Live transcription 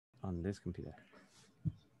on this computer.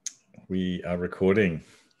 We are recording.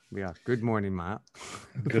 We are. Good morning, Matt.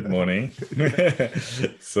 Good morning.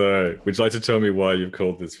 So, would you like to tell me why you've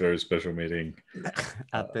called this very special meeting?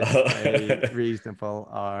 At this very reasonable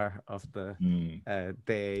hour of the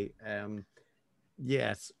day.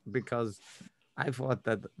 Yes, because I thought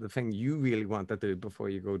that the thing you really want to do before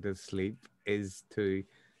you go to sleep is to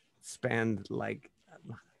spend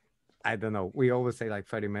I don't know, we always say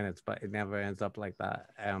 30 minutes, but it never ends up like that.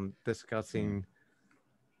 Discussing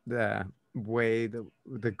the way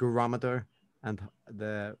the gurometer and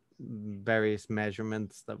the various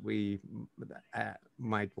measurements that we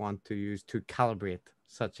might want to use to calibrate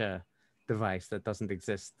such a device that doesn't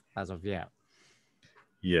exist as of yet.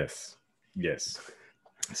 Yes.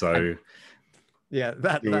 So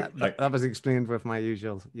that was explained with my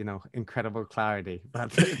usual, incredible clarity.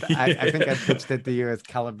 But I think I pitched it to you as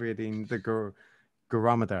calibrating the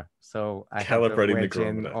gurometer. So I have to wedge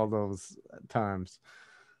in all those terms.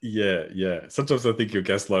 Yeah. Sometimes I think you're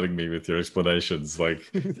gaslighting me with your explanations.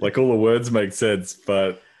 Like all the words make sense,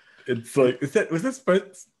 but it's like, was that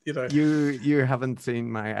supposed? You haven't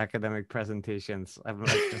seen my academic presentations. I'm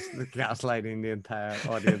just gaslighting the entire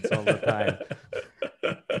audience all the time.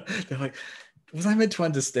 They're like, was I meant to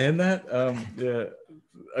understand that? Yeah.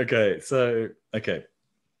 Okay. So, okay.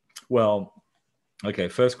 Well, okay.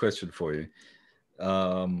 First question for you.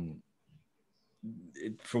 For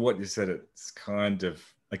what you said, it's kind of,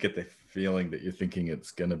 I get the feeling that you're thinking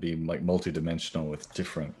it's going to be like multidimensional with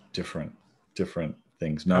different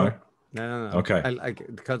things. No. Okay.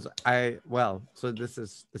 So this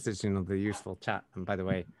is the useful chat. And by the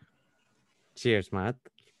way, cheers, Matt.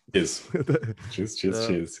 Cheers.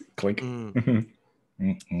 Cheers. Clink. The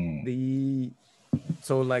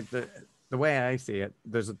way I see it,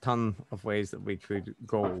 there's a ton of ways that we could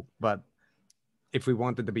go, but if we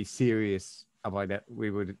wanted to be serious about it,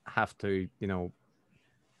 we would have to,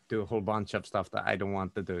 do a whole bunch of stuff that I don't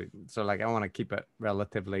want to do. So I want to keep it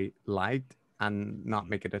relatively light and not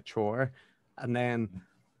make it a chore. And then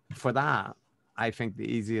for that, I think the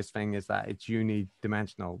easiest thing is that it's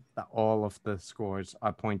unidimensional, that all of the scores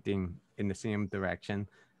are pointing in the same direction,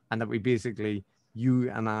 and that we basically,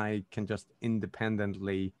 you and I can just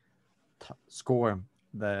independently score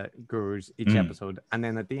the gurus each episode. And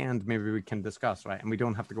then at the end, maybe we can discuss, right? And we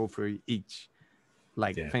don't have to go through each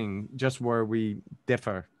thing, just where we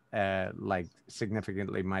differ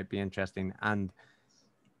significantly might be interesting.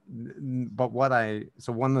 But one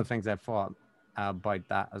of the things I thought about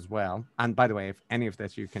that as well, and by the way, if any of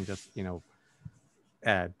this you can just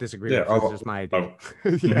disagree with, it's just my idea.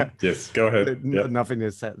 Yes, go ahead. Nothing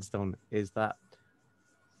is set in stone. Is that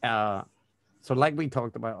so like we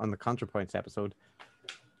talked about on the ContraPoints episode,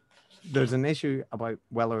 there's an issue about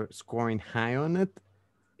whether scoring high on it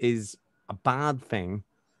is a bad thing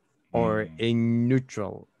or a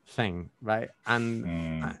neutral thing, right?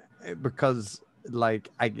 And because like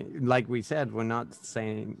we said, we're not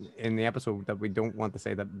saying in the episode that we don't want to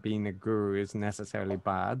say that being a guru is necessarily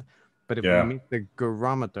bad, but if we make the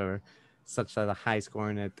gurometer such that a high score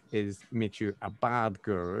in it makes you a bad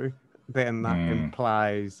guru, then that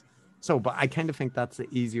implies but I kind of think that's the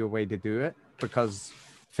easier way to do it, because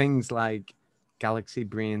things like galaxy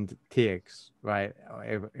brained takes, right?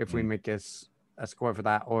 If we make a score for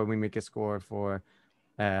that, or we make a score for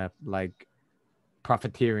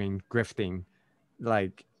profiteering, grifting,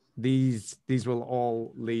 these will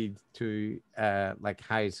all lead to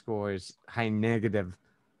high scores, high negative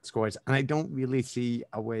scores. And I don't really see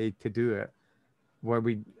a way to do it where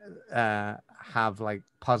we have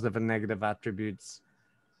positive and negative attributes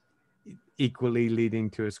equally leading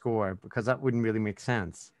to a score, because that wouldn't really make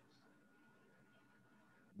sense.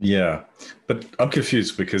 Yeah, but I'm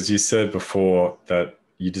confused because you said before that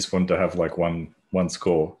you just wanted to have one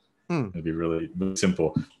score. It'd be really, really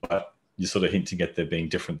simple, but you're sort of hinting at there being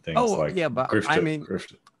different things. But grifter, I mean,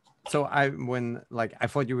 grifter. So I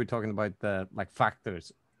thought you were talking about the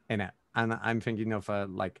factors in it, and I'm thinking of a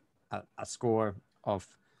score of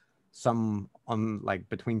some on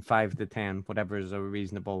between 5 to 10, whatever is a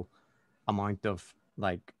reasonable amount of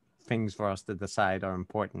things for us to decide are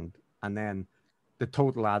important, and then the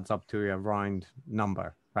total adds up to a round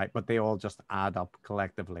number, right? But they all just add up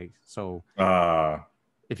collectively. So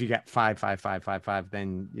if you get 5, 5, 5, 5, 5,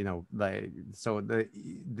 then the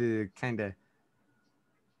kind of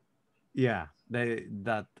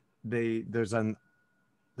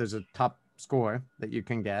there's a top score that you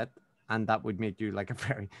can get, and that would make you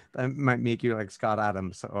that might make you like Scott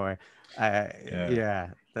Adams, or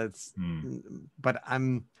that's but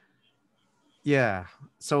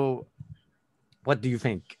so what do you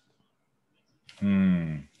think?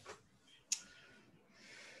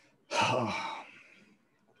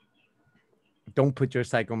 Don't put your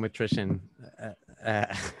psychometrician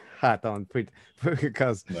hat on,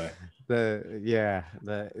 because No.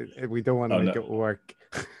 we don't want to make it work.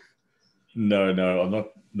 No, I'm not.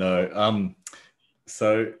 No.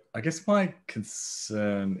 So I guess my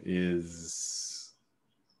concern is,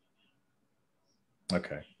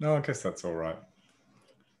 okay. No, I guess that's all right.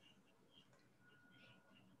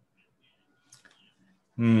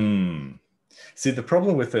 See, the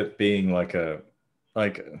problem with it being like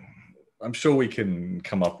I'm sure we can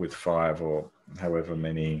come up with 5 or however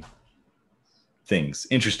many things,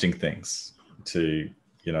 interesting things to,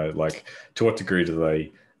 like, to what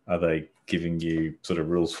degree are they giving you sort of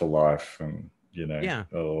rules for life, and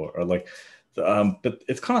or like, but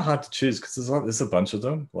it's kind of hard to choose because there's a bunch of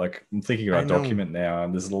them. Like, I'm thinking about document now,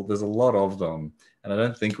 and there's a lot of them, and I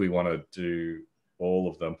don't think we want to do all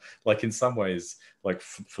of them. Like, in some ways, like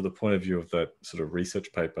for the point of view of that sort of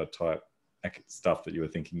research paper type stuff that you were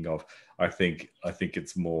thinking of, I think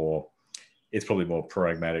it's probably more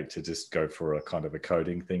pragmatic to just go for a kind of a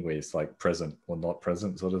coding thing where it's like present or not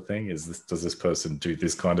present sort of thing. Does this person do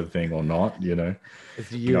this kind of thing or not?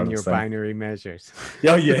 It's you and your binary measures.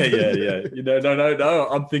 Yeah. No.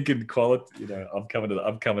 I'm thinking quality.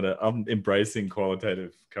 I'm embracing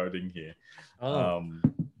qualitative coding here.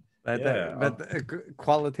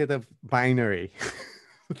 Qualitative binary.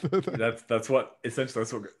 that's what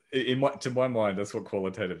to my mind, that's what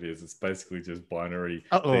qualitative is. It's basically just binary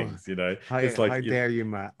things, How dare you,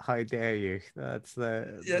 Matt? How dare you? That's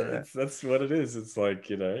that's what it is. It's like,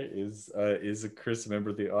 is a Chris a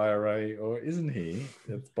member of the IRA or isn't he?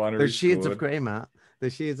 It's binary. There's shades of grey, Matt.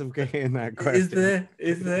 There's shades of grey in that question.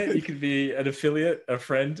 Is there? You could be an affiliate, a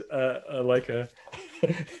friend, like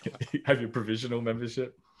have your provisional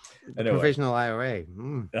membership. Anyway. Provisional IRA.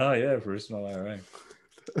 Oh yeah, provisional IRA.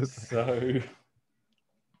 So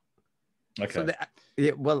okay. So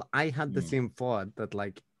I had the same thought that,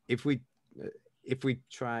 like, if we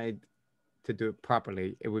tried to do it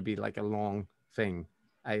properly, it would be like a long thing.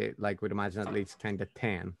 I would imagine at least kind of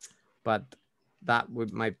 10, but that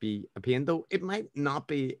might be a pain, though it might not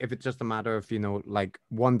be if it's just a matter of, like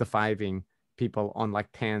 1 to 5ing people on like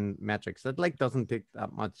 10 metrics. That like doesn't take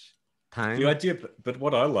that much time. The idea, but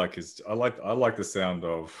what I like is I like the sound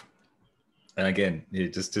of, and again,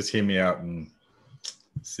 just hear me out and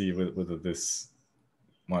see whether this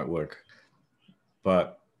might work.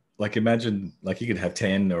 But like, imagine like you could have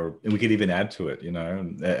 10, or we could even add to it,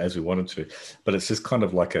 as we wanted to. But it's just kind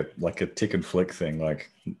of like a tick and flick thing.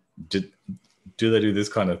 Like, do they do this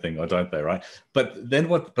kind of thing or don't they? Right. But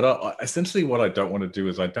then essentially what I don't want to do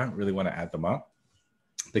is I don't really want to add them up,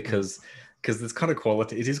 because it's kind of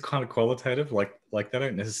it is kind of qualitative. Like they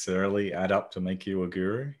don't necessarily add up to make you a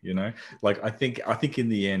guru, Like, I think in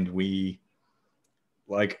the end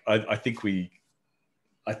I think we'd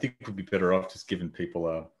be better off just giving people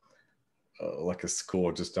a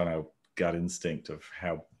score just on our gut instinct of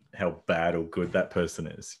how bad or good that person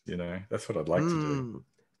is. That's what I'd like to do.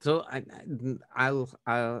 So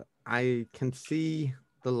I can see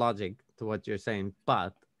the logic to what you're saying,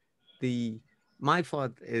 but my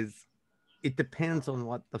thought is, it depends on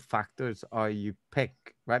what the factors are you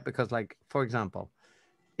pick, right? Because, like, for example,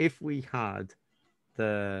 if we had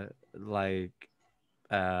the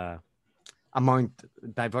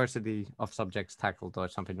diversity of subjects tackled or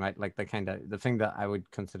something, right? Like the thing that I would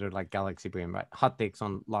consider like galaxy brain, right? Hot takes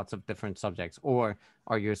on lots of different subjects, or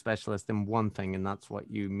are you a specialist in one thing and that's what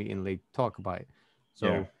you mainly talk about?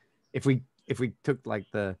 So if we took like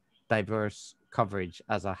the diverse coverage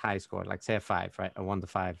as a high score, like say a 5, right? A 1 to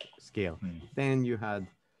 5 scale, then you had,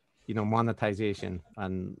 monetization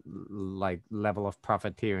and like level of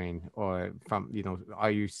profiteering, or from,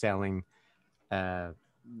 are you selling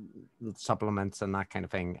supplements and that kind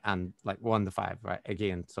of thing, and like 1 to 5, right?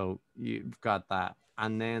 Again, so you've got that,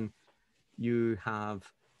 and then you have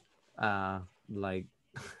like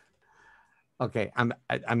okay, I'm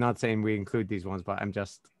not saying we include these ones, but I'm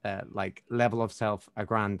just like level of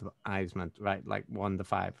self-aggrandizement, right? Like 1 to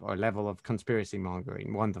 5, or level of conspiracy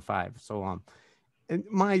mongering, 1 to 5, so on.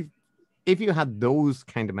 If you had those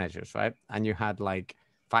kind of measures, right, and you had like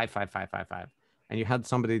 5, 5, 5, 5, 5, and you had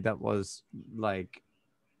somebody that was like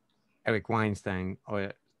Eric Weinstein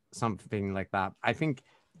or something like that, I think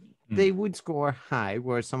they would score high,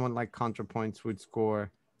 whereas someone like ContraPoints would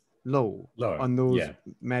score low on those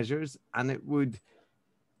measures, and that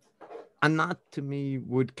to me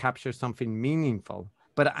would capture something meaningful.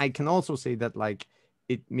 But I can also say that like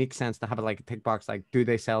it makes sense to have like a tick box, like, do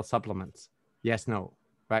they sell supplements? Yes, no,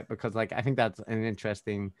 right? Because like I think that's an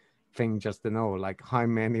interesting thing just to know, like how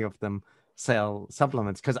many of them sell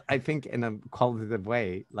supplements, because I think in a qualitative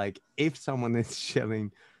way, like if someone is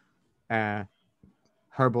selling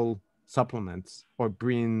herbal supplements or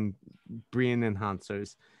brain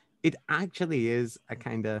enhancers, it actually is a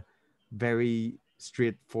kind of very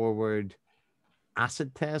straightforward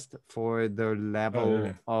acid test for their Oh yeah.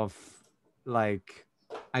 level of, like,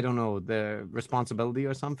 I don't know, the responsibility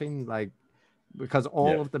or something, like, because Yeah.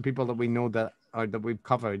 all of the people that we know that we've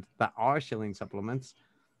covered that are shilling supplements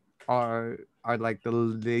are like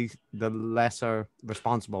the lesser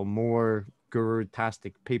responsible, more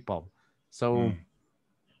guru-tastic people. So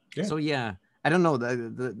Yeah. yeah, I don't know.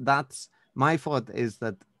 That's my thought, is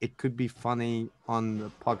that it could be funny on the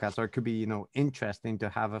podcast, or it could be, interesting to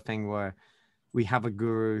have a thing where we have a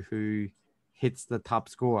guru who hits the top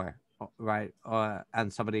score, right?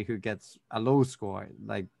 And somebody who gets a low score.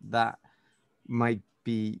 Like that might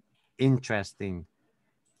be interesting.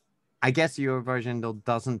 I guess your version though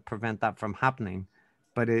doesn't prevent that from happening,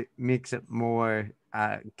 but it makes it more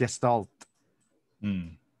gestalt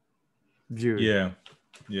Mm. viewed. Yeah.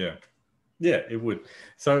 Yeah. Yeah, it would.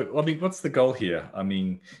 So, I mean, what's the goal here? I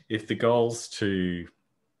mean, if the goal's to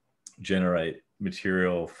generate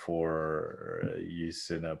material for use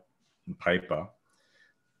in a paper,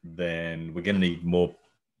 then we're going to need more,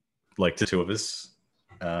 like the two of us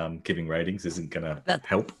giving ratings isn't going to That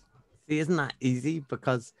help. See, isn't that easy?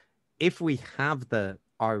 Because if we have the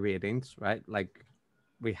R ratings, right? Like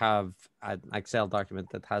we have an Excel document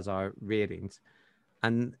that has our ratings,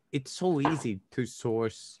 and it's so easy to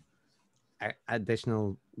source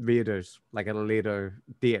additional readers like at a later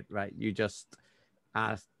date, right? You just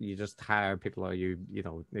hire people, or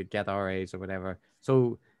they get RAs or whatever.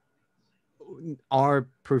 So our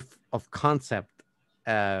proof of concept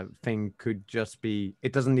thing could just be,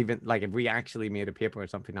 it doesn't even, like, if we actually made a paper or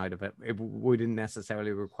something out of it, it wouldn't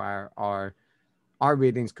necessarily require our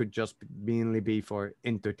ratings, could just mainly be for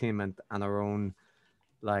entertainment and our own,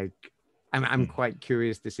 like, I'm quite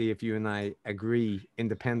curious to see if you and I agree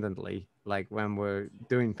independently, like when we're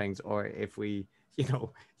doing things, or if we,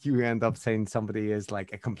 you end up saying somebody is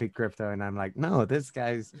like a complete grifter, and I'm like, no, this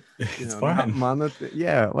guy's, It's not fine.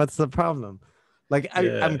 yeah, what's the problem? Like,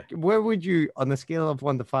 Yeah. where would you, on a scale of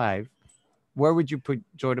 1 to 5, where would you put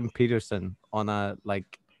Jordan Peterson on a,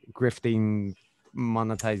 like, grifting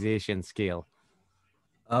monetization scale?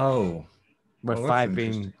 Oh, With well, that's 5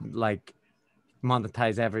 being interesting. like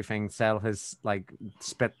monetize everything, sell his, like,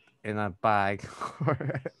 spit in a bag.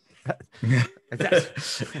 I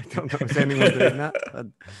don't know, is anyone doing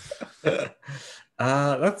that?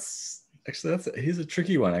 That's actually here's a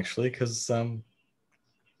tricky one actually, because um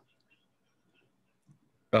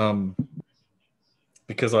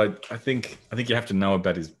because I think you have to know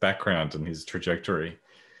about his background and his trajectory.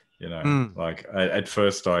 Like at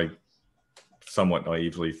first I somewhat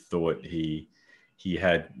naively thought he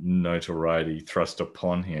had notoriety thrust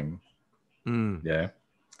upon him. Mm. Yeah.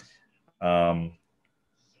 Um,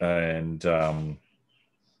 and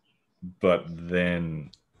but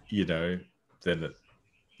then then it,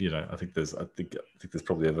 I think there's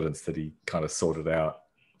probably evidence that he kind of sorted out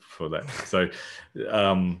for that. So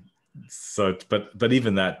but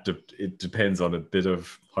even that it depends on a bit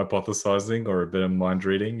of hypothesizing or a bit of mind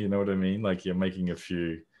reading, you know what I mean? Like you're making a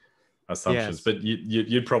few assumptions, Yes. but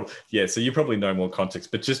you'd probably, so you probably know more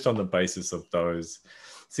context, but just on the basis of those.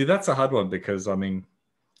 See, that's a hard one, because I mean,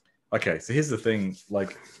 okay, so here's the thing,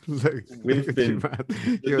 like Look we've at you, been man.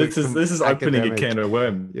 You're this is opening a academic. can of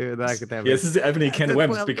worms. You're an Yes, academic. this is opening a can of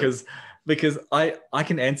worms, Well, because I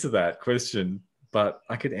can answer that question, but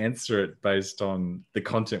I could answer it based on the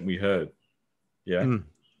content we heard. Yeah. mm,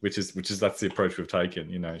 Which is that's the approach we've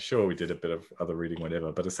taken. Sure, we did a bit of other reading,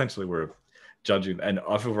 whatever, but essentially we're judging, and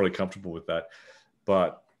I feel really comfortable with that.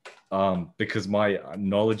 But because my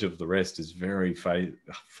knowledge of the rest is very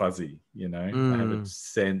fuzzy, I have a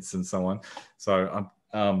sense and so on. So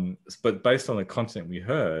but based on the content we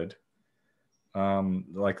heard,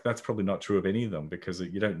 like that's probably not true of any of them, because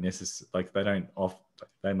you don't necessarily, like,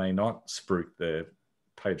 they may not spruik their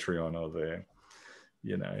Patreon or their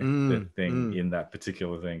thing in that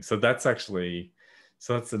particular thing. So that's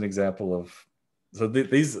an example of,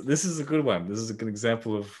 this is a good one. This is a good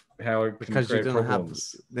example of how it can because you create don't have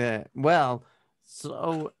problems. well,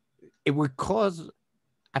 so it would cause,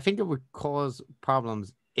 I think it would cause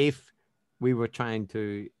problems if we were trying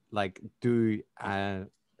to, like, we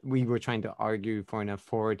were trying to argue for an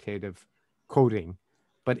authoritative coding.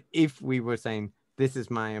 But if we were saying, this is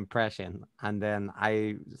my impression, and then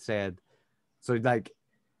I said, so, like,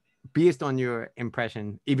 based on your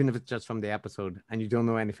impression, even if it's just from the episode and you don't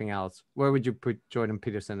know anything else, where would you put Jordan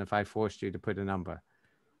Peterson if I forced you to put a number?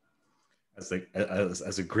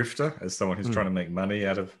 as a grifter, as someone who's trying to make money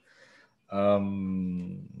out of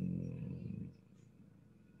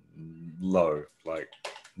low, like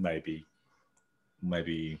maybe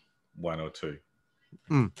one or two.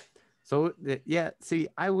 So yeah, see,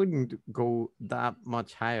 I wouldn't go that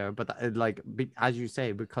much higher, but as you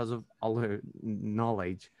say, because of all her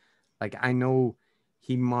knowledge, like I know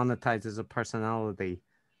he monetizes a personality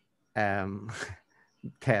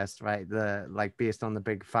test, right? The like based on the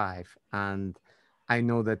big five, and I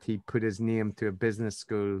know that he put his name to a business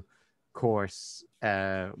school course,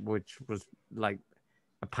 which was like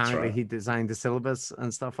apparently right. he designed the syllabus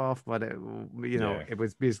and stuff off, but it, it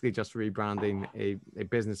was basically just rebranding a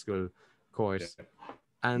business school course.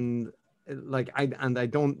 And I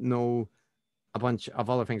don't know a bunch of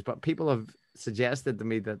other things, but people have suggested to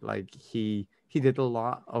me that like he did a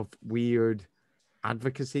lot of weird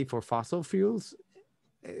advocacy for fossil fuels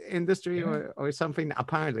industry or something.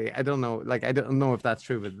 Apparently, I don't know. Like I don't know if that's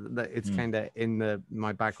true, but it's kind of in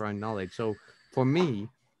my background knowledge. So for me,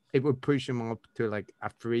 it would push him up to like a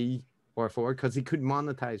 3 or 4 because he could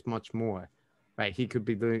monetize much more, right? He could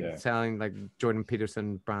be selling like Jordan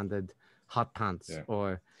Peterson branded hot pants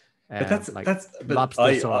or but that's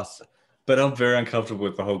lobster sauce. But I'm very uncomfortable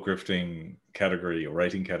with the whole grifting category or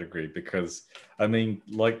rating category because I mean,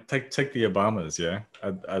 like take the Obamas, yeah.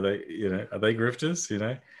 Are they are they grifters?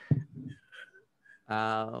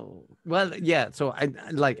 Well, yeah. So I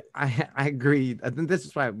agree. I think this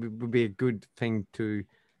is why it would be a good thing to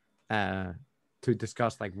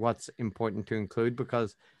discuss like what's important to include,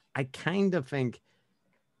 because I kind of think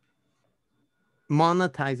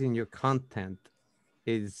monetizing your content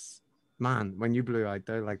is, man, when you blew out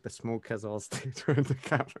there, like the smoke has all stayed around the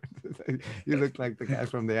camera. You look like the guy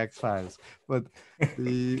from the X-Files. But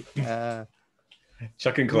the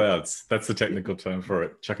chucking clouds, that's the technical term for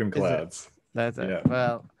it. Chucking clouds. That's it. Yeah.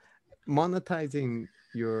 Well, monetizing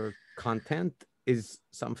your content is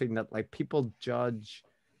something that like people judge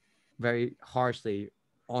very harshly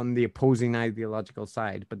on the opposing ideological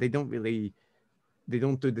side, but they don't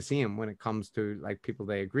do the same when it comes to like people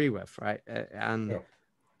they agree with, right?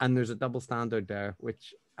 And there's a double standard there,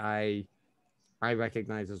 which I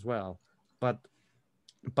recognize as well. But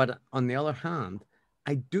on the other hand,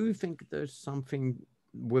 I do think there's something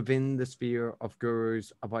within the sphere of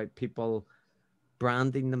gurus about people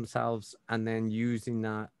branding themselves and then using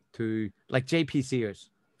that to, like JP Sears,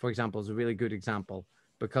 for example, is a really good example,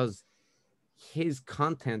 because his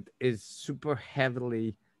content is super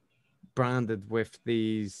heavily branded with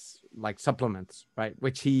these like supplements, right?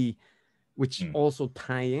 Which also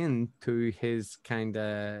tie in to his kind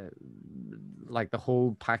of like the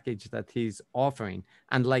whole package that he's offering.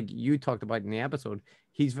 And like you talked about in the episode,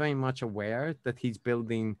 he's very much aware that he's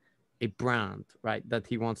building a brand, right? That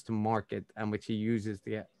he wants to market and which he uses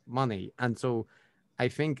the money. And so I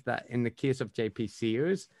think that in the case of JP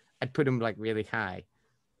Sears, I'd put him like really high.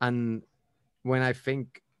 And when I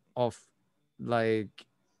think of like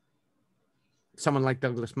someone like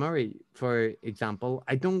Douglas Murray, for example,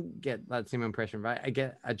 I don't get that same impression, right? I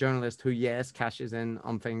get a journalist who, yes, cashes in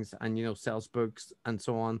on things and, sells books and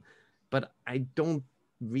so on. But I don't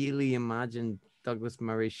really imagine Douglas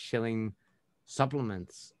Murray shilling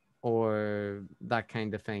supplements or that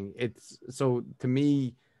kind of thing. It's so to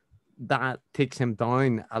me, that takes him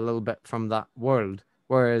down a little bit from that world.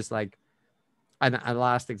 Whereas like, and a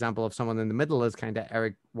last example of someone in the middle is kind of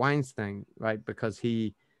Eric Weinstein, right? Because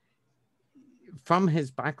from his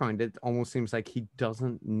background, it almost seems like he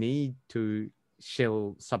doesn't need to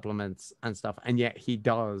shill supplements and stuff, and yet he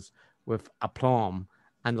does with aplomb.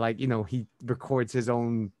 And like, he records his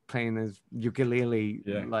own playing his ukulele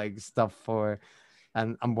like stuff for,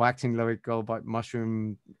 and I'm waxing lyrical about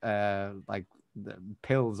mushroom like the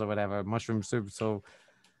pills or whatever, mushroom soup. So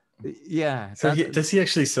yeah. So does he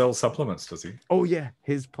actually sell supplements? Does he? Oh yeah,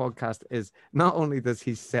 his podcast is not only does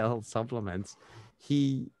he sell supplements,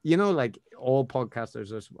 he, like all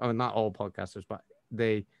podcasters, or not all podcasters, but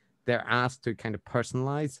they're asked to kind of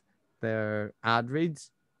personalize their ad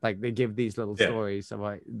reads. Like they give these little stories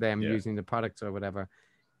about them using the products or whatever.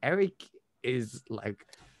 Eric is like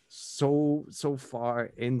so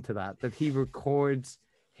far into that he records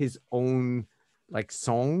his own like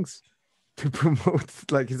songs to promote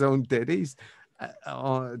like his own ditties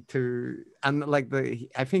and like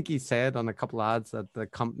I think he said on a couple ads that the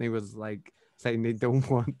company was like saying they don't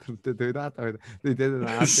want him to do that, or they didn't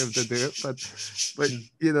ask him to do it, but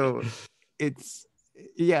it's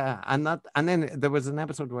and then there was an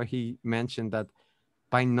episode where he mentioned that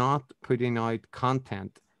by not putting out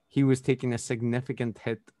content, he was taking a significant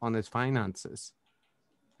hit on his finances.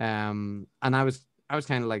 And I was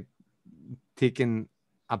kind of like taken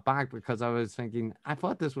aback because I was thinking, I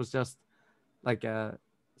thought this was just like a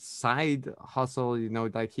side hustle, you know,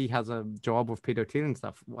 like he has a job with Peter Thiel and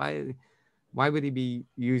stuff. Why would he be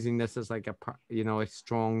using this as like a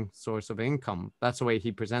strong source of income? That's the way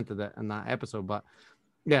he presented it in that episode. But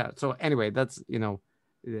yeah, so anyway, that's,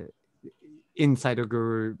 insider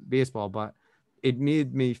guru baseball. But it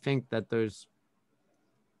made me think that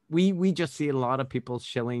we just see a lot of people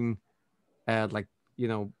shilling like,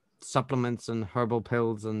 supplements and herbal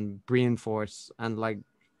pills and brain force, and like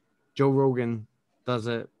Joe Rogan does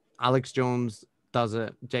it, Alex Jones does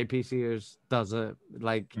it, JP Sears does it.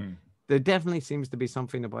 Like there definitely seems to be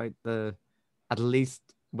something about the at least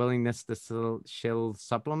willingness to still shill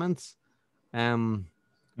supplements.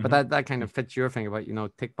 But that kind of fits your thing about,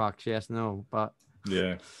 tick box, yes, no. But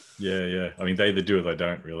yeah. I mean, they either do or they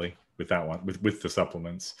don't, really, with that one, with the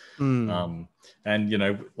supplements. And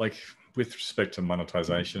like with respect to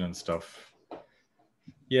monetization and stuff,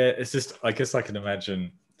 yeah, it's just, I guess I can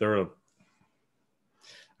imagine a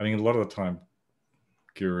lot of the time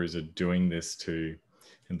gurus are doing this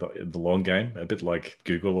in the long game, a bit like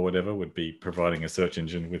Google or whatever would be providing a search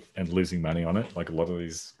engine and losing money on it, like a lot of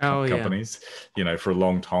these companies, for a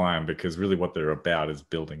long time, because really what they're about is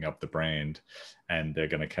building up the brand, and they're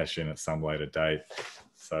going to cash in at some later date.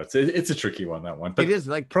 So it's a tricky one, that one. But it is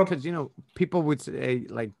like, because people would say,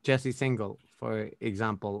 like Jesse Single, for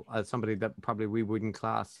example, as somebody that probably we wouldn't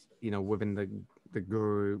class, within the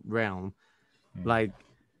guru realm, like.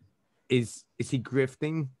 Is he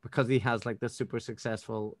grifting because he has like the super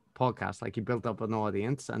successful podcast? Like he built up an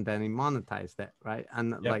audience and then he monetized it, right?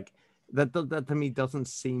 And like that to me doesn't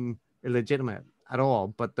seem illegitimate at all.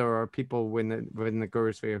 But there are people within the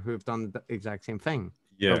guru sphere who have done the exact same thing.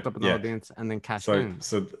 Built up an audience and then cashed in.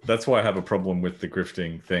 So that's why I have a problem with the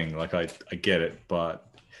grifting thing. Like I get it, but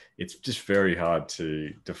it's just very hard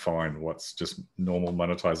to define what's just normal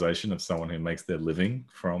monetization of someone who makes their living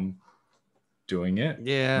from doing it.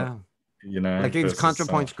 Yeah. Like it's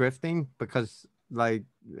ContraPoint's grifting, because like,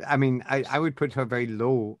 I mean, I would put her very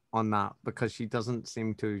low on that because she doesn't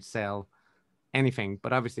seem to sell anything,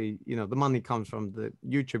 but obviously, the money comes from the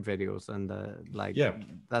YouTube videos and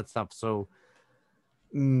that stuff. So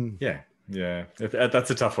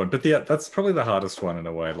that's a tough one, but that's probably the hardest one in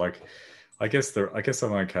a way. Like I guess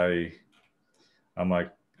I'm okay. I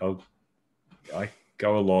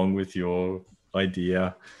go along with your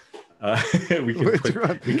idea. We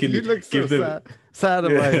can you look so give them sad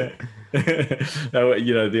about it.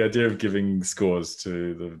 The idea of giving scores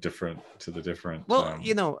to the different. Well,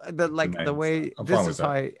 the way this is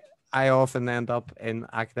how I often end up in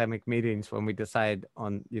academic meetings when we decide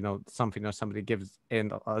on something, or somebody gives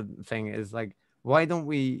in a thing, is like, why don't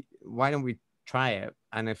we try it?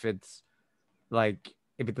 And if it's like,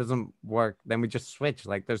 if it doesn't work, then we just switch.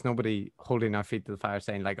 Like there's nobody holding our feet to the fire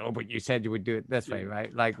saying like, oh, but you said you would do it this way,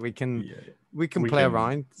 right? Like we can play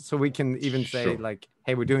around. So we can even say like,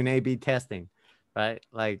 hey, we're doing A/B testing, right?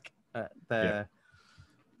 Like the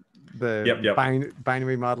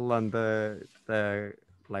binary model on the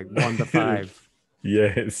like 1 to 5.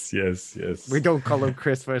 Yes. We don't call them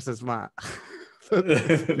Chris versus Matt.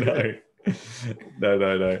 No.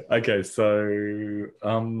 Okay, so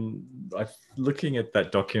looking at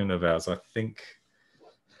that document of ours, I think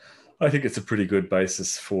it's a pretty good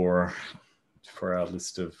basis for our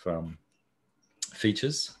list of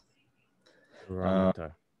features. Do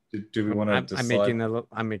we want to decide?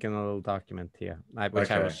 I'm making a little document here,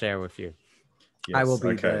 which I will share with you. Yes, I will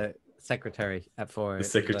be the secretary for the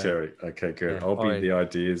secretary. Okay, good. I'll be the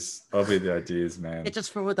ideas man. Yeah,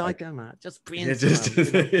 just throw it out there, Matt. Just brainstorm.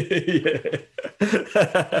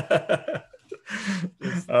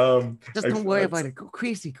 Just don't worry about it. Go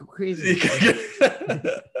crazy.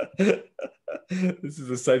 This is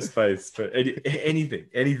a safe space for anything.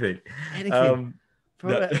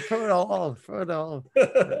 Throw it all.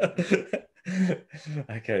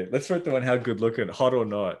 Okay, let's write the one, how good looking, hot or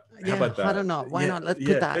not. How about that? Hot or not? Why not? Let's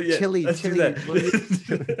put that chili.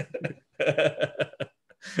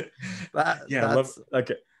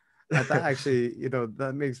 Okay. That actually,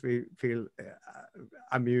 that makes me feel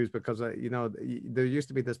amused, because there used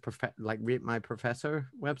to be this like Rate My Professor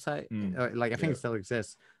website, like I think it still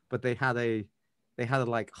exists, but they had a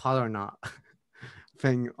like hot or not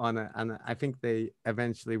thing on it, and I think they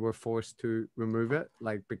eventually were forced to remove it,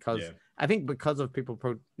 like because I think because of people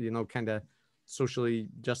kind of socially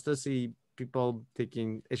justicey people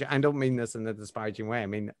taking issue. I don't mean this in a disparaging way. I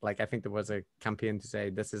mean, like, I think there was a campaign to say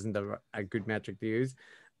this isn't a good metric to use,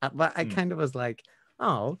 but I kind of was like,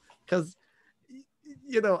 oh, because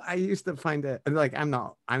I used to find it like I'm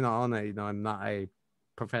not on it, I'm not a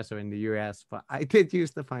professor in the US, but I did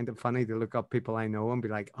used to find it funny to look up people I know and be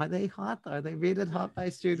like, are they hot? Are they rated hot by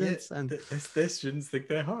students? And their students think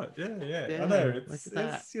they're hot. Yeah. yeah, I know. look at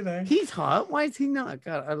that. It's, you know, he's hot. Why is he not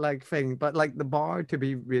got a like thing? But like the bar to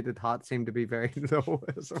be rated hot seemed to be very low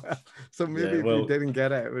as well. So maybe if you didn't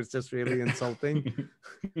get it, it was just really insulting.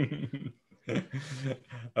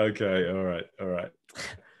 Okay. All right. Okay,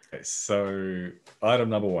 so item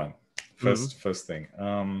number one. First thing.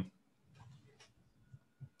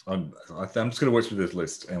 I'm just going to work through this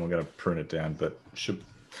list and we're going to prune it down. But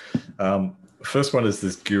first one is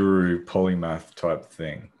this guru polymath type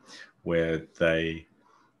thing, where they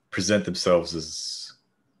present themselves as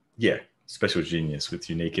special genius with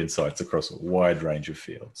unique insights across a wide range of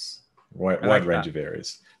fields, wide range of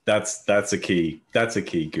areas. That's a key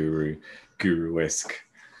guru-esque.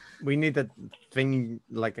 We need a thing,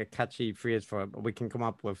 like a catchy phrase for it, but we can come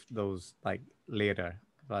up with those like later.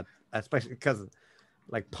 But especially because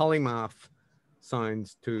like polymath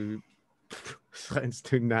sounds too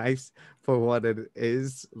nice for what it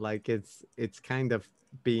is. Like it's kind of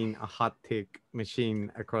being a hot take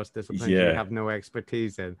machine across disciplines you have no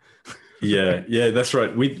expertise in. yeah, that's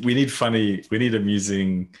right. We need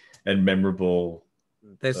amusing and memorable.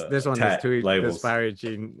 This one is too labels.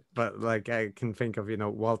 disparaging, but like I can think of,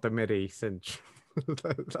 Walter Mitty since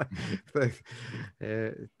Walter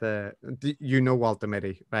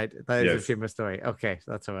Mitty, right? That is a famous story. Okay,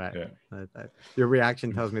 that's all right. Yeah. Your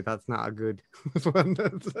reaction tells me that's not a good one.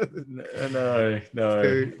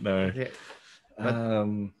 No.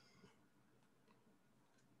 Yeah.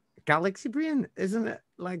 Galaxy Brain, isn't it?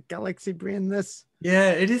 Like Galaxy Brain this?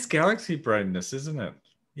 Yeah, it is Galaxy Brainness, isn't it?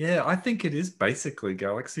 Yeah, I think it is basically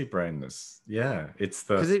Galaxy Brainness. Yeah, it's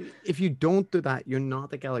the... Because if you don't do that, you're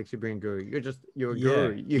not a Galaxy Brain guru. You're a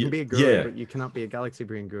guru. You can be a guru, but you cannot be a Galaxy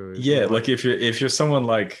Brain guru. Yeah, like if you're someone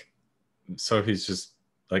like... So he's just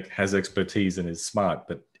like has expertise and is smart,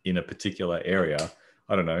 but in a particular area,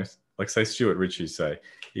 I don't know, like say Stuart Ritchie, say,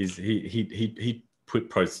 he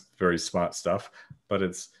posts very smart stuff, but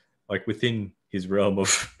it's like within his realm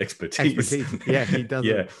of expertise. Yeah, he doesn't.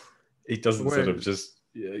 Yeah, he doesn't sort of just...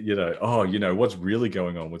 what's really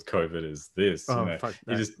going on with COVID is this. Fuck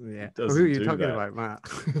he just doesn't. Who are you talking about, Matt?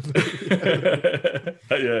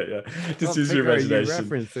 yeah. Just use your imagination.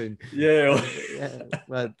 Referencing.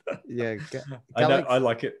 I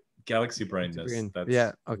like it. Galaxy Brainness.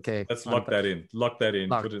 Okay. Let's lock that in. Put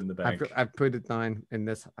it in the bank. I've put it down in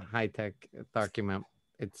this high-tech document.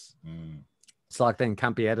 It's locked in.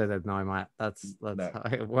 Can't be edited now, Matt. That's how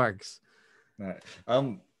it works. No.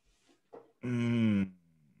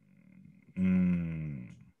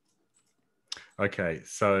 Okay,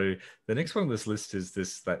 so the next one on this list is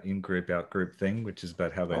that in-group, out-group thing, which is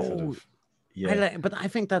about how they sort of... Yeah. But I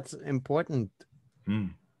think that's important.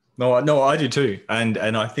 No, I do too. And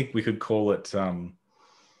I think we could call it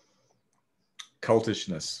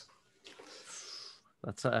cultishness.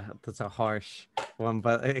 That's a harsh one,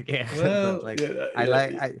 but by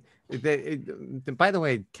the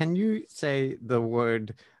way, can you say the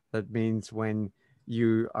word that means when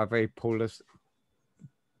you are very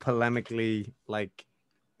polemically, like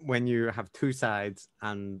when you have two sides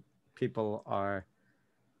and people are,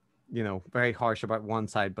 very harsh about one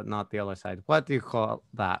side but not the other side? What do you call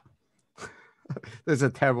that? There's a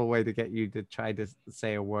terrible way to get you to try to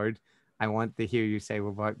say a word I want to hear you say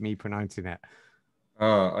without me pronouncing it.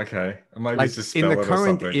 Oh, okay. Maybe like just in the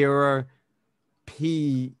current era,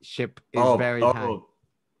 P-ship is very high.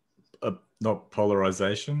 Not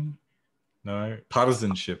polarization. No,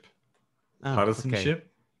 partisanship. Partisanship. Okay.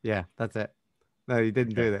 Yeah, that's it. No, you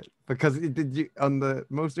didn't do that because on the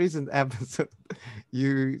most recent episode,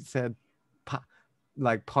 you said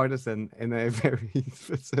like partisan in a very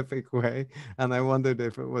specific way, and I wondered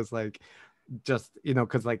if it was like just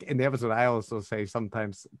because like in the episode I also say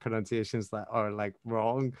sometimes pronunciations that are like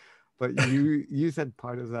wrong, but you said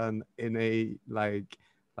partisan in a like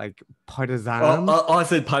partisan. I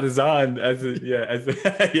said partisan I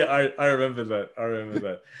remember that.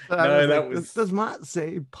 So that was... Does Matt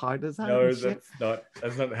say partisan? No,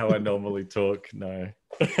 that's not how I normally talk. No.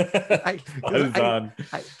 Partisan.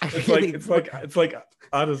 It's like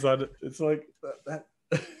artisan. It's like that.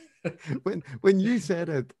 when you said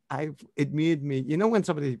it, it made me, when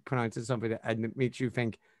somebody pronounces something and it makes you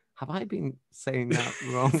think, have I been saying that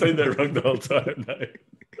wrong? Saying that wrong the whole time. No.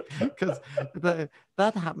 Because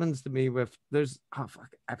that happens to me with I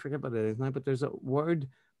forget what it is now, but there's a word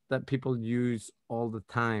that people use all the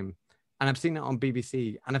time, and I've seen it on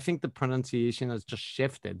BBC, and I think the pronunciation has just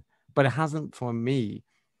shifted, but it hasn't for me.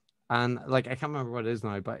 And like I can't remember what it is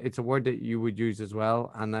now, but it's a word that you would use as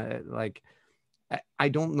well, and I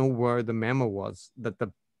don't know where the memo was that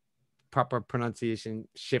the proper pronunciation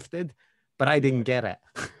shifted, but I didn't get it.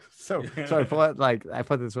 So I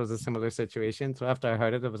thought this was a similar situation. So after I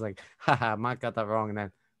heard it, I was like, haha, Matt got that wrong. And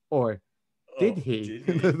then, or did he?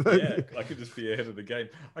 Did he? Yeah, I could just be ahead of the game.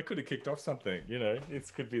 I could have kicked off something. You know,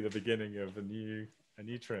 this could be the beginning of a new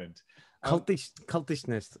trend.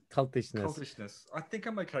 Cultishness. I think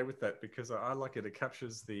I'm okay with that because I like it. It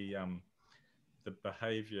captures the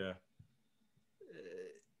behavior.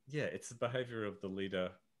 It's the behavior of the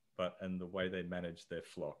leader, and the way they manage their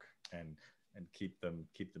flock and keep them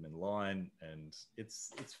in line, and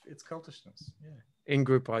it's cultishness. Yeah, In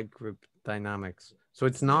group, out group dynamics. So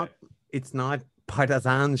it's not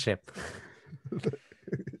partisanship.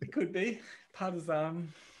 It could be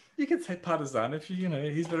partisan. You could say partisan if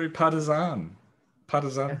he's very partisan. Yeah.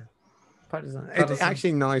 Partisan. It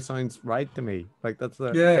actually now sounds right to me. Like that's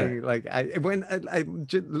the thing. Like I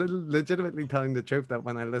legitimately telling the truth that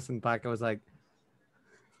when I listened back, I was like,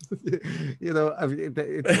 it's one of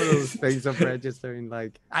those things of registering.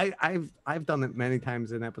 Like I've done it many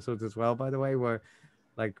times in episodes as well, by the way, where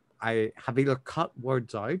like I have either cut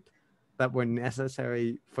words out that were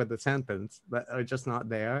necessary for the sentence that are just not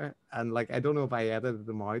there, and like I don't know if I edited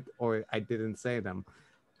them out or I didn't say them.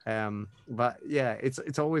 But yeah,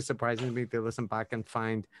 it's always surprising to me to listen back and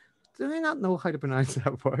find, do they not know how to pronounce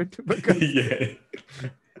that word? Because,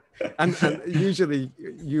 and usually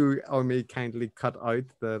you or me kindly cut out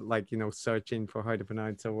the searching for how to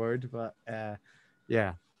pronounce a word. But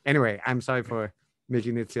yeah. Anyway, I'm sorry for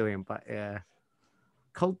making it salient, but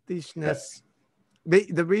cultishness.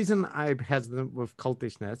 The reason I'm hesitant with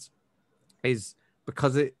cultishness is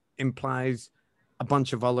because it implies a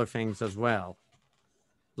bunch of other things as well.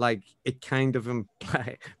 Like it kind of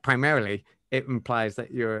primarily it implies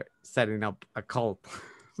that you're setting up a cult.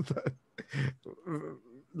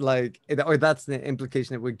 Or that's the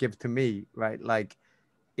implication it would give to me, right? Like,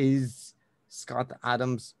 is Scott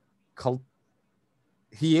Adams cult?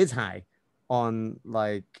 He is high on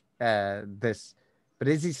this, but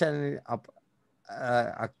is he setting up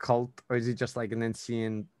a cult, or is he just like an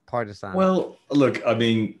insane partisan? Well, look,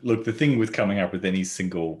 the thing with coming up with any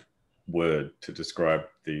single word to describe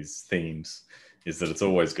these themes is that it's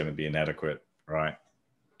always going to be inadequate, right?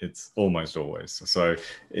 It's almost always. So,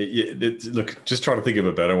 look, just try to think of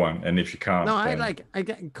a better one, and if you can't, no, I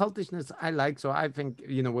get cultishness. So I think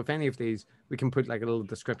with any of these, we can put like a little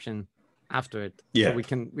description after it, so we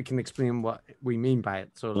can explain what we mean by it.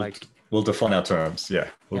 So we'll define our terms.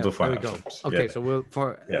 We'll define our terms. Okay, so we'll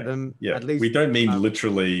them at least. We don't mean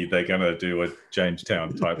literally they're gonna do a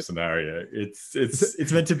Jamestown type scenario.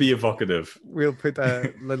 It's meant to be evocative. We'll put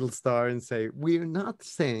a little star and say we're not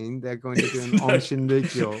saying they're going to do an ancient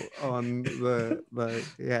ritual on the.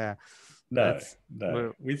 No.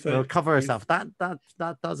 We'll cover ourselves. That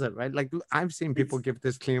does it, right? Like I've seen people give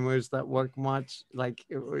disclaimers that work much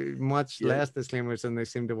less disclaimers than they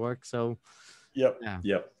seem to work. So, Yep.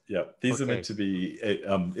 These are meant to be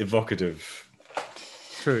evocative.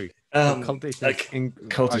 True.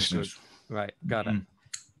 Cultishness. Right. Got it.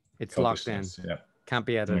 It's locked in. Yeah. Can't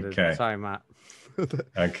be edited. Okay. Sorry, Matt.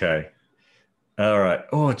 Okay. All right.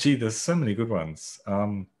 Oh, gee, there's so many good ones.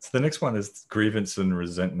 So the next one is grievance and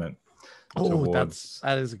resentment.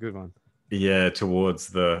 That is a good one. Yeah, towards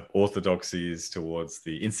the orthodoxies, towards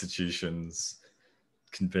the institutions,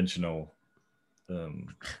 conventional.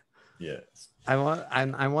 I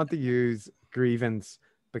want to use grievance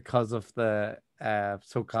because of the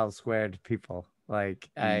so-called squared people. Like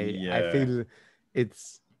I feel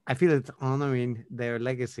it's honoring their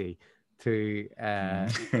legacy to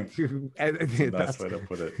nice way to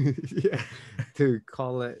put it. To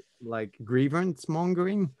call it like grievance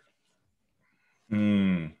mongering.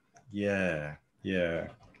 Yeah.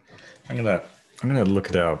 I'm gonna look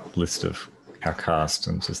at our list of our cast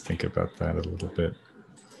and just think about that a little bit.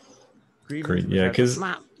 Because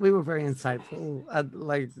Matt, we were very insightful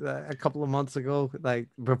a couple of months ago, like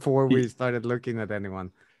before we started looking at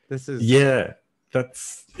anyone. This is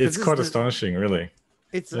it's quite astonishing, really.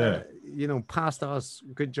 It's past us.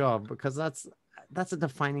 Good job, because that's a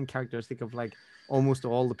defining characteristic of like almost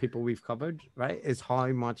all the people we've covered, right? Is how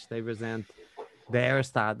much they resent their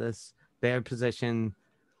status, their position,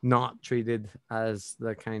 not treated as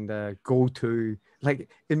the kind of go-to. Like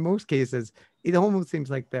in most cases, it almost seems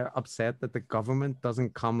like they're upset that the government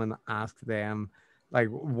doesn't come and ask them like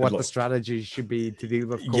what the strategy should be to deal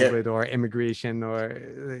with COVID or immigration or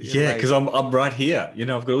because I'm right here.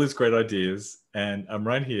 I've got all these great ideas and I'm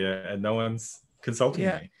right here and no one's consulting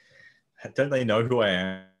me. Don't they know who I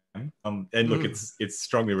am? And look, it's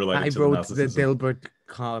strongly related to the narcissism. I wrote the Dilbert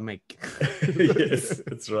comic. Yes,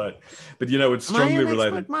 that's right. But you know, it's strongly Am I an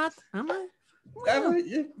related. expert, Matt? Am I?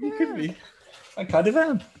 You could be. I kind of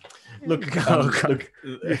am. Look, look.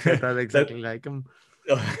 You said that exactly like him.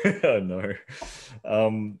 Oh no.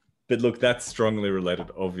 But look, that's strongly related,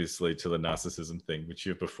 obviously, to the narcissism thing, which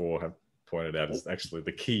you before have pointed out is actually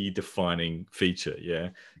the key defining feature.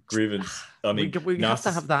 Yeah, grievance. I mean, we have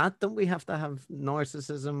to have that. Don't we have to have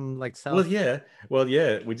narcissism, like self? Well,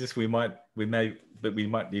 yeah. We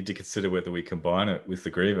might need to consider whether we combine it with the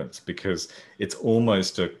grievance, because it's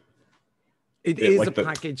almost a. It is a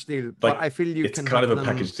package deal, but I feel you can. It's kind of a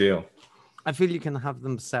package deal. I feel you can have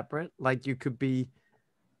them separate. Like you could be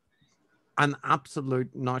an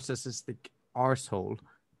absolute narcissistic arsehole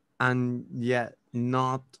and yet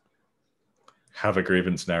not have a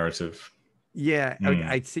grievance narrative. Yeah,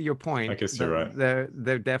 I see your point. I guess you're right.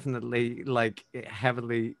 They're definitely like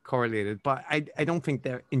heavily correlated, but I don't think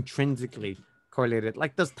they're intrinsically correlated.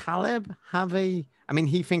 Like, does Taleb have a? I mean,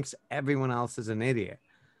 he thinks everyone else is an idiot,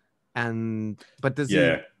 but does he?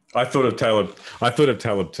 Yeah, I thought of Taleb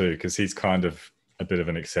too, because he's kind of a bit of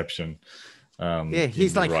an exception. Yeah,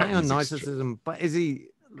 he's like high on narcissism, but is he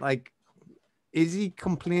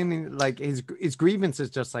complaining like his grievance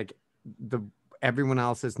is just like everyone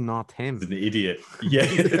else is not him? He's an idiot.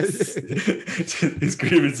 Yes. His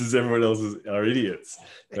grievance is everyone else are idiots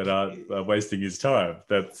that are wasting his time.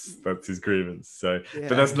 That's his grievance. So, yeah.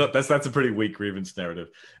 But that's a pretty weak grievance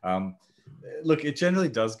narrative. Look, it generally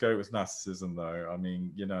does go with narcissism, though. I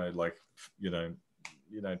mean,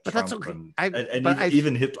 but Trump that's okay.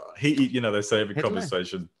 Even Hitler. They say every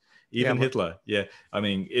conversation. Even Hitler, yeah. I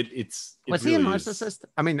mean, was he a narcissist?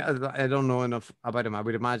 I mean, I don't know enough about him. I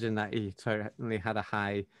would imagine that he certainly had a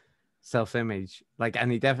high self-image,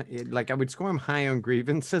 and he definitely, I would score him high on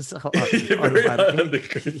grievances. He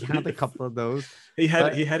had a couple of those. He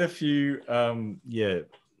had a few.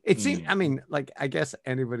 It seemed. I mean, I guess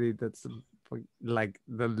anybody that's like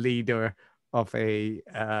the leader of a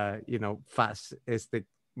fascistic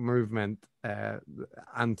movement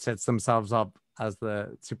and sets themselves up as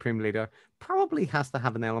the supreme leader probably has to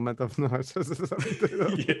have an element of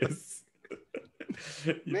narcissism. Yes.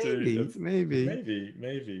 Maybe.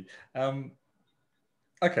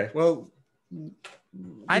 Okay, well,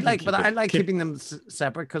 I like keeping them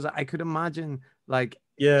separate, because I could imagine I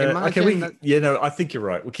think you're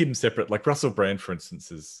right. We'll keep them separate. Like Russell Brand, for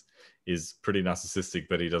instance, is pretty narcissistic,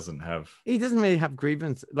 but he doesn't really have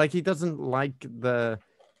grievance. Like, he doesn't like the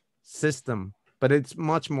system, but it's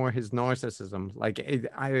much more his narcissism.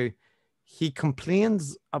 He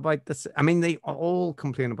complains about this. I mean, they all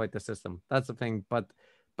complain about the system. That's the thing. But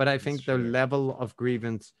I think their level of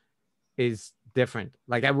grievance is different.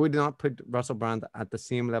 Like, I would not put Russell Brand at the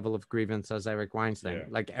same level of grievance as Eric Weinstein. Yeah.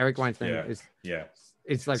 Like, Eric Weinstein is. Yeah.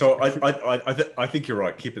 It's like. So I think you're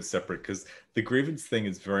right. Keep it separate, because the grievance thing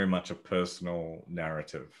is very much a personal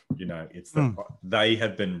narrative. It's that they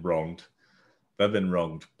have been wronged. They've been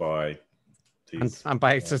wronged by. And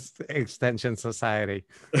by extension, society.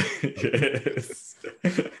 Yes.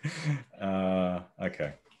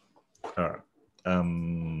 Okay. All right.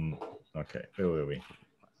 Okay. Where were we?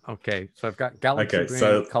 Okay. So I've got galaxy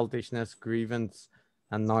brain, cultishness, grievance,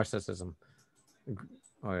 and narcissism.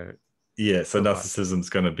 So narcissism's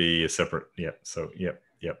going to be a separate. Yeah. So, yep.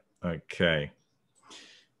 Okay.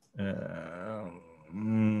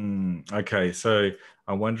 Okay, so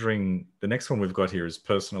I'm wondering, the next one we've got here is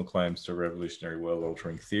personal claims to revolutionary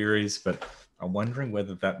world-altering theories, but I'm wondering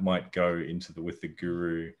whether that might go into with the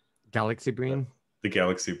guru. Galaxy brain? The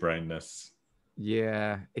galaxy brainness.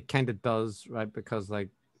 Yeah, it kind of does, right? Because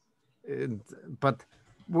but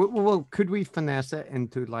well, could we finesse it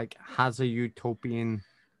into has a utopian,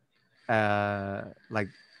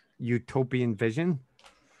 utopian vision?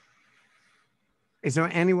 Is there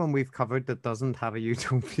anyone we've covered that doesn't have a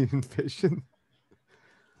utopian vision?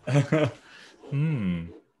 Well,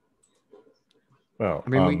 I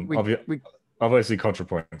mean, obviously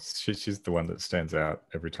ContraPoints. She's the one that stands out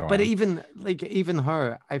every time. But even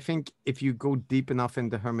her, I think if you go deep enough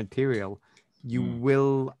into her material, you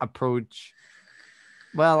will approach,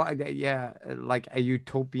 a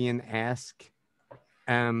utopian-esque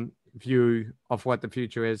view of what the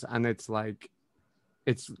future is, and it's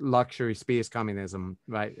luxury space communism,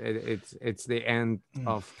 right? It's the end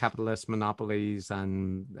of capitalist monopolies,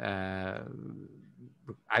 and I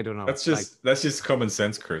don't know. That's just common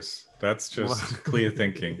sense, Chris. That's just clear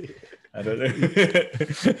thinking. I don't know.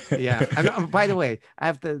 Yeah. And by the way,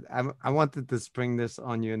 I wanted to spring this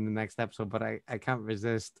on you in the next episode, but I can't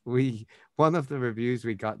resist. One of the reviews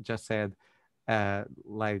we got just said,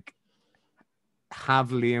 have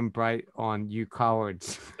Liam Bright on, you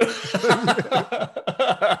cowards.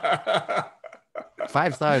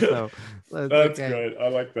 5 stars though. That's great. I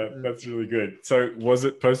like that. That's really good. So was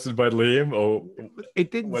it posted by Liam or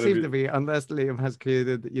it didn't seem to be, unless Liam has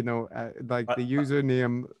created, like the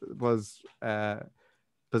username was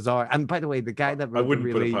bizarre. And by the way, the guy that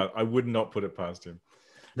wrote I would not put it past him.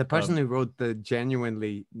 The person who wrote the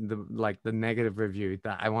negative review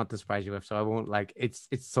that I want to surprise you with, so I won't it's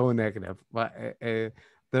so negative. But the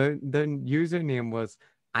username was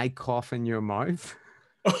 "I cough in your mouth."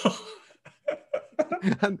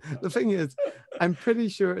 And the thing is, I'm pretty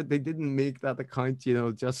sure they didn't make that account,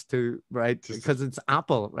 just to because it's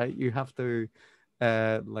Apple, right? You have to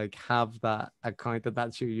have that account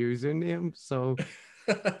that's your username. So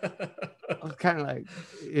I was kind of like,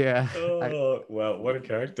 yeah. Oh, well, what a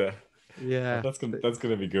character. Yeah, that's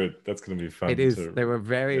gonna be good. That's gonna be fun. It is. They were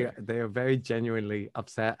very genuinely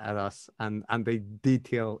upset at us, and they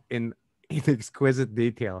detail in exquisite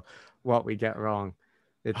detail what we get wrong.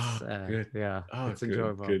 It's good. Yeah, it's good,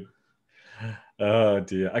 enjoyable. Good. Oh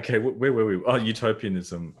dear. Okay, where were we? Oh,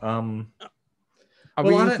 utopianism. Are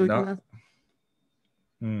we including that?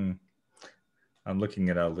 I'm looking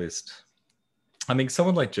at our list. I mean,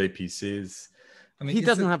 someone like JP says, he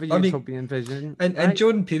doesn't have a utopian vision, and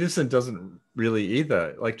Jordan Peterson doesn't really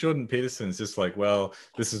either. Like Jordan Peterson's just like, well,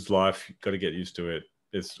 this is life. You've got to get used to it.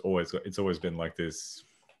 It's always been like this.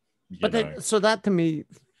 So that to me,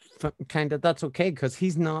 kind of, that's okay, because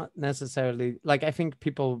he's not necessarily I think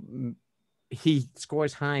he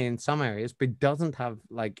scores high in some areas, but doesn't have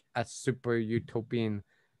a super utopian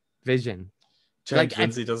vision. James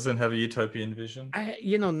Lindsay doesn't have a utopian vision.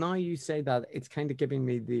 Now you say that, it's kind of giving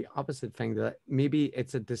me the opposite thing, that maybe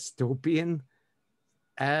it's a dystopian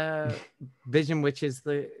vision, which is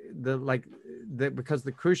because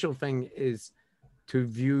the crucial thing is to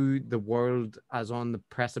view the world as on the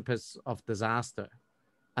precipice of disaster,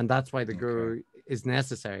 and that's why the guru is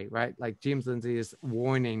necessary, right? Like James Lindsay is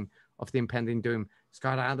warning of the impending doom.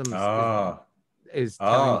 Scott Adams is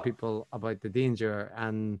telling people about the danger,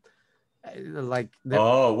 and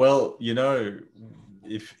well,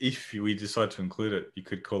 if we decide to include it, you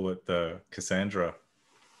could call it the Cassandra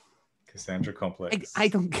complex. I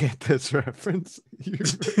don't get this reference.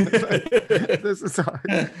 This is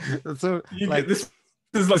hard. So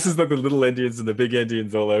this is like the little Indians and the big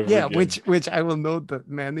Indians all over again. which I will note that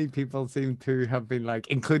many people seem to have been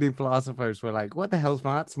including philosophers, were like, what the hell's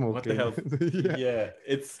Matt smoking? What the hell?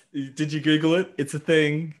 Did you Google it? It's a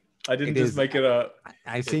thing. I didn't just make it up.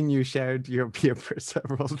 I seen you shared your paper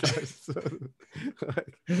several times. So,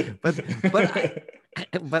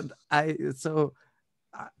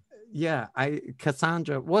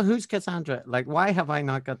 Cassandra. Well, who's Cassandra? Why have I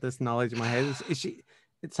not got this knowledge in my head? Is she?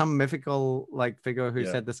 It's some mythical figure who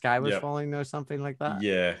said the sky was falling or something like that.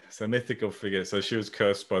 Yeah, so mythical figure. So she was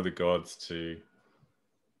cursed by the gods to.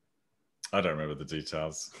 I don't remember the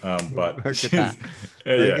details, but look at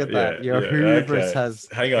that. Your hubris has.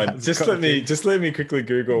 Hang on, just let me quickly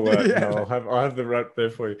Google that. No, I'll have the right there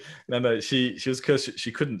for you. No, she was cursed.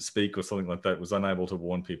 She couldn't speak or something like that. Was unable to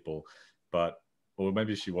warn people, or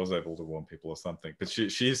maybe she was able to warn people or something. But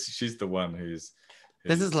she's the one who's.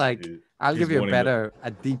 This is I'll give you a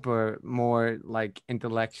deeper, more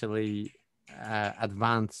intellectually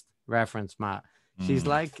advanced reference, Matt. She's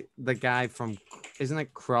like the guy from, isn't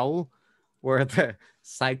it Krull, where the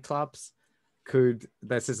Cyclops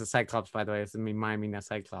this is a Cyclops, by the way, it's me miming a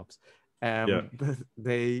Cyclops.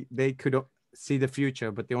 They could see the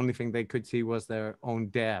future, but the only thing they could see was their own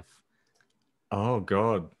death. Oh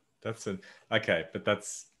God, okay, but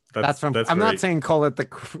that's I'm not saying call it the.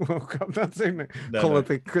 I'm not saying call it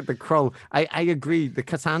the Krull. I agree. The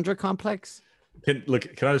Cassandra complex. Can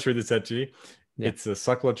I just read this out to you? Yeah. It's a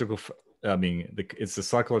psychological. It's a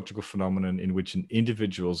psychological phenomenon in which an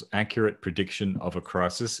individual's accurate prediction of a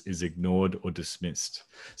crisis is ignored or dismissed.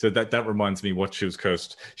 So that reminds me what she was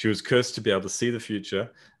cursed. She was cursed to be able to see the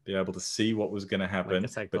future, be able to see what was going to happen,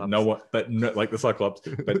 but no one, like the Cyclops,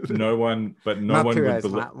 but no one would believe.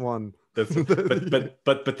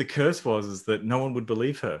 But the curse was that no one would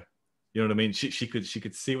believe her. You know what I mean? She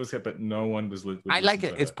could see what's happening, but no one was. I like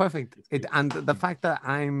it. It's perfect. And the fact that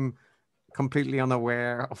I'm completely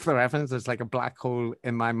unaware of the reference, there's a black hole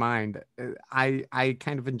in my mind. I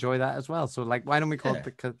kind of enjoy that as well. So why don't we call it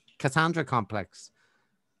the Cassandra complex?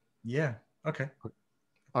 Yeah. Okay.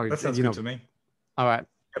 Or, that sounds good to me. All right.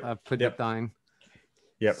 Put it down.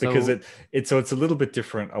 Yeah, because it's a little bit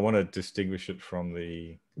different. I want to distinguish it from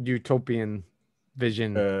the utopian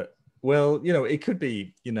vision. Well, it could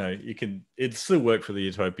be, it'd still work for the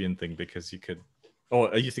utopian thing, because you could. Oh,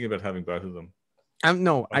 are you thinking about having both of them?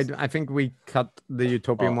 No, I think we cut the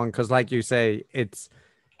utopian one because, like you say,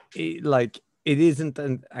 like it isn't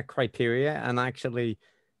a criteria, and actually,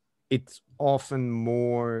 it's often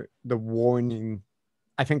more the warning.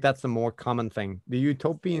 I think that's the more common thing. The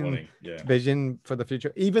utopian vision for the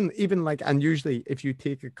future, even like, and usually if you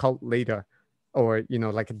take a cult leader or, you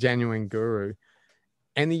know, like a genuine guru,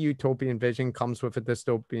 any utopian vision comes with a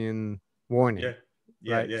dystopian warning.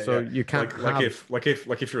 So you can't like if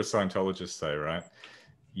you're a Scientologist, say, right?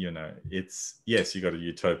 You know, it's, yes, you got a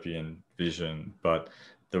utopian vision, but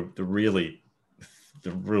the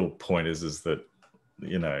real point is that,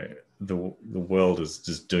 you know, the world is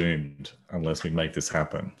just doomed unless we make this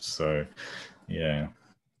happen. So and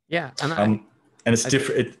it's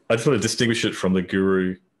different. I just want to distinguish it from the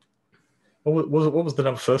guru. What was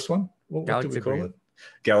the first one? What did we call it?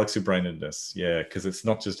 Galaxy brainedness. Yeah, because it's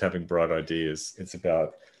not just having bright ideas. It's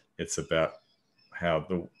about how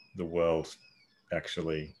the world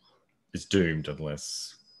actually is doomed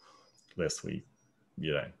unless we,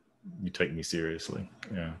 you know, you take me seriously.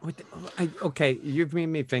 Yeah. Okay, you've made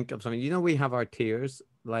me think of something. You know, we have our tiers,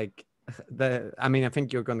 like I mean, I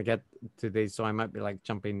think you're going to get to these, so I might be like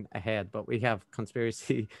jumping ahead, but we have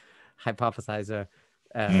conspiracy hypothesizer,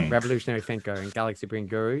 revolutionary thinker, and galaxy brain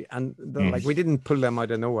guru, and like we didn't pull them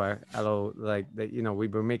out of nowhere. Although, like you know, we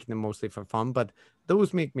were making them mostly for fun, but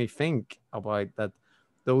those make me think about that.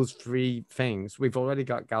 Those three things we've already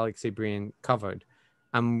got galaxy brain covered,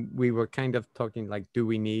 and we were kind of talking like, do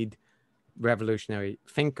we need revolutionary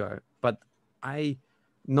thinker? But I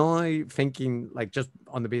now thinking like just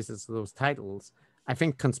on the basis of those titles, I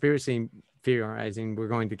think conspiracy theorizing we're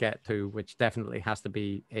going to get to, which definitely has to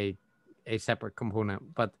be a separate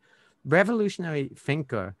component. But revolutionary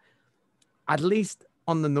thinker, at least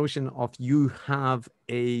on the notion of you have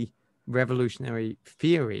a revolutionary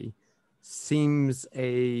theory, seems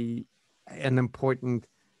an important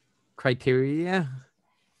criteria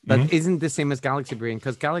that isn't the same as galaxy brain,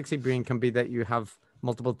 because galaxy brain can be that you have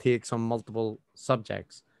multiple takes on multiple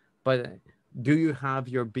subjects, but do you have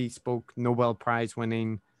your bespoke Nobel Prize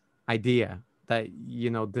winning idea that, you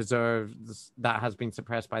know, deserves, that has been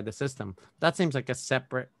suppressed by the system? That seems like a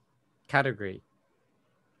separate category.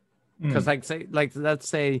 Because let's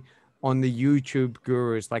say on the YouTube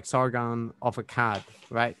gurus like Sargon of Akkad,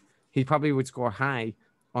 right? He probably would score high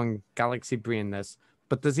on galaxy brainness,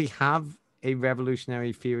 but does he have a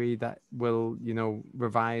revolutionary theory that will, you know,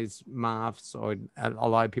 revise maths or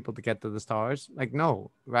allow people to get to the stars? Like, no,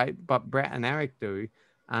 right? But Brett and Eric do,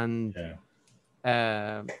 and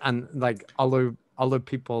like other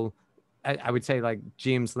people, I would say like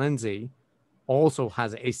James Lindsay also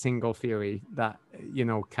has a single theory that, you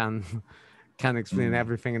know, can explain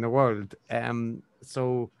everything in the world.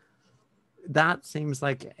 So that seems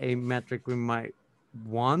like a metric we might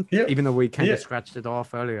want, even though we kind of scratched it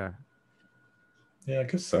off earlier. Yeah, I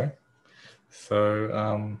guess so.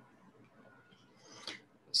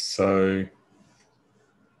 So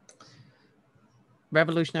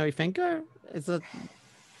revolutionary thinker, is it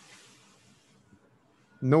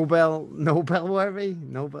Nobel worthy?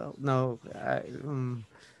 Nobel? No.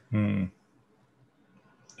 You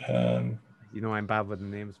know, I'm bad with the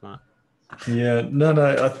names, Matt. Yeah,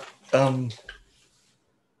 no.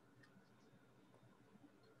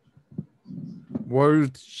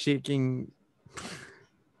 World shaking.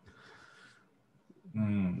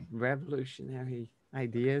 Revolutionary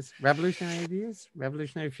ideas,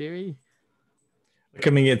 revolutionary theory. I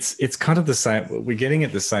mean, it's kind of the same. We're getting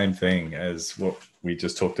at the same thing as what we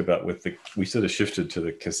just talked about with we sort of shifted to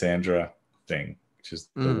the Cassandra thing, which is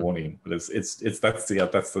the warning. But that's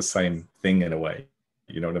the same thing in a way.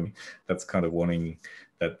 You know what I mean? That's kind of warning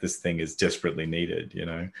that this thing is desperately needed. You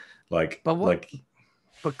know, like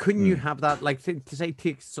But couldn't you have that, like, to say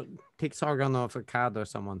take Sargon of Akkad or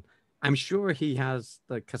someone? I'm sure he has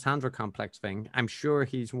the Cassandra complex thing. I'm sure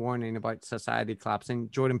he's warning about society collapsing.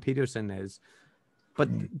 Jordan Peterson is. But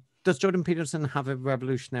does Jordan Peterson have a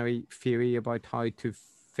revolutionary theory about how to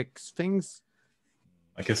fix things?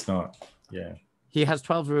 I guess not. Yeah. He has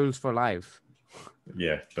 12 rules for life.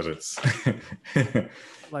 Yeah, but it's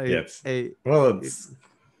like it's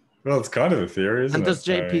kind of a theory, isn't it? And does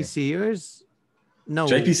JP Sears? No.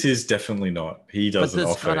 JP Sears definitely not. He doesn't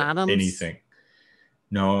offer anything.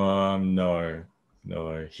 No.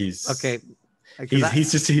 He's okay.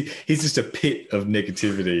 He's just a pit of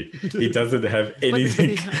negativity. He doesn't have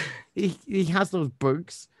anything. But he has those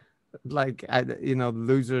books, like, you know,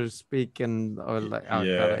 losers speak, and or like, God,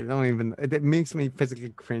 I don't even. It makes me physically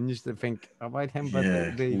cringe to think about him. But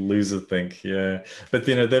loser think. Yeah, but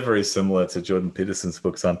you know, they're very similar to Jordan Peterson's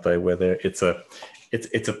books, aren't they? Where it's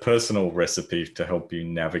a personal recipe to help you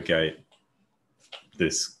navigate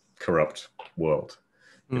this corrupt world.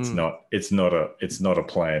 It's not a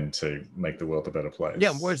plan to make the world a better place.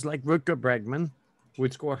 Yeah, whereas like Rutger Bregman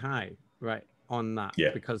would score high, right, on that,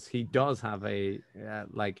 because he does have a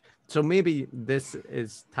so maybe this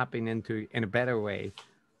is tapping into in a better way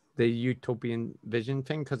the utopian vision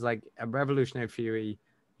thing, because like a revolutionary theory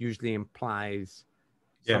usually implies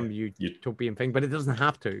some utopian thing, but it doesn't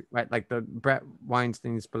have to, right? Like the Brett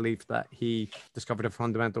Weinstein's belief that he discovered a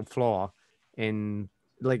fundamental flaw in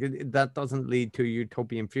that doesn't lead to a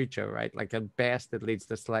utopian future, right? Like at best it leads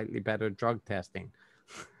to slightly better drug testing.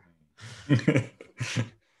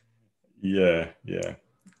 yeah.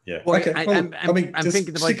 Well, Okay. I'm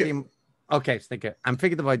thinking about I'm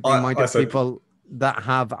thinking about the amount of people that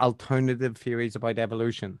have alternative theories about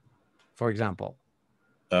evolution, for example.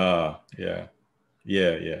 Yeah.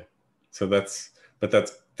 So that's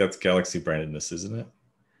galaxy brandedness, isn't it?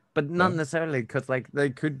 But not necessarily, because like they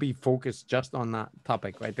could be focused just on that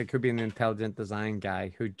topic, right? There could be an intelligent design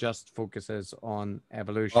guy who just focuses on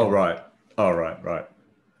evolution. Oh right.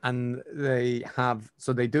 And they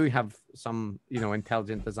do have some,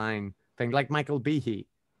 intelligent design thing, like Michael Behe,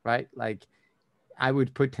 right? Like I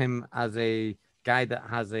would put him as a guy that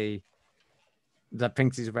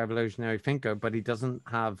thinks he's a revolutionary thinker, but he doesn't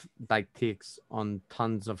have like takes on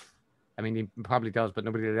tons of, I mean, he probably does, but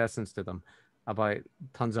nobody listens to them about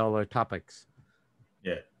tons of other topics.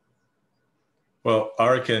 Yeah. Well, I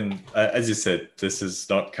reckon, as you said, this is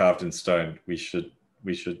not carved in stone. We should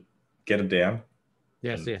get them down.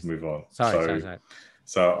 Yes. Move on. Sorry.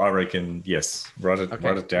 So I reckon, yes, write it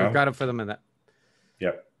down. We've got it for the minute.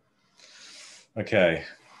 Yep. Okay.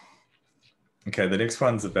 The next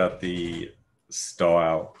one's about the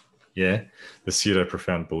style. Yeah. The pseudo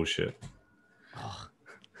profound bullshit. Oh.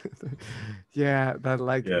 Yeah, that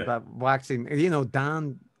waxing.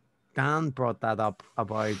 Dan brought that up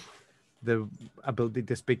about the ability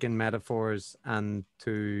to speak in metaphors and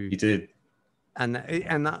to. He did. And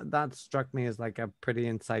that struck me as like a pretty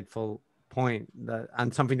insightful point,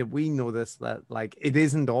 and something that we noticed, that like it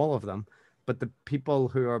isn't all of them, but the people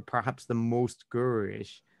who are perhaps the most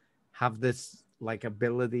guru-ish have this like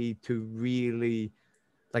ability to really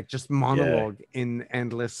like just monologue in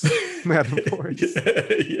endless metaphors.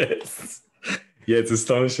 Yes. Yeah, it's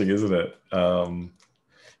astonishing, isn't it?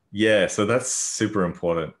 So that's super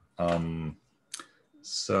important.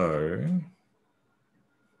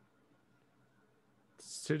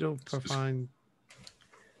 Pseudo profound.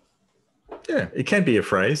 Yeah, it can be a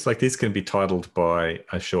phrase. Like this can be titled by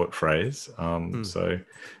a short phrase. So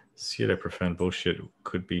pseudo profound bullshit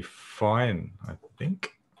could be fine, I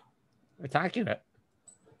think. It's accurate.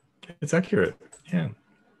 Yeah.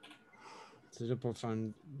 Pseudo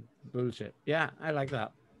profound bullshit. Yeah, I like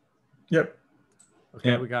that. Yep.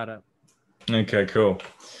 Okay, we got it. Okay, cool.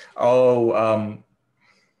 Oh,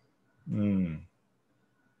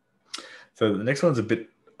 So the next one's a bit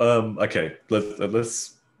okay.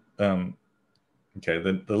 Let's okay.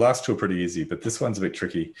 The last two are pretty easy, but this one's a bit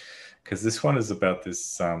tricky because this one is about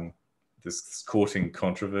this this courting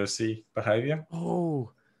controversy behavior. Oh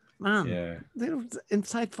man, yeah, they're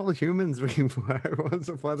insightful humans we were once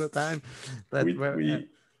upon a time. That we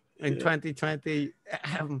in 2020.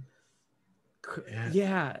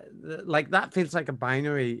 Yeah, like that feels like a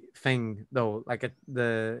binary thing though, like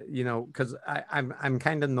because I'm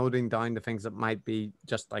kind of noting down the things that might be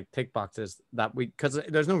just like tick boxes that because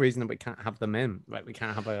there's no reason that we can't have them in, right? We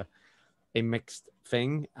can't have a mixed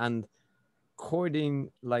thing. And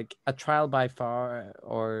courting, like a trial by fire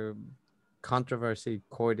or controversy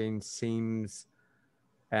courting, seems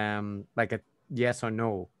like a yes or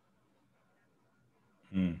no.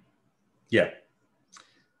 Yeah.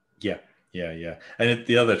 And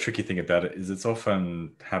the other tricky thing about it is it's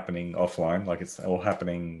often happening offline, like it's all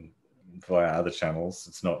happening via other channels.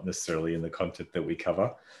 It's not necessarily in the content that we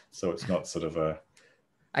cover. So it's not sort of you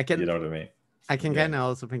know what I mean? I can kind of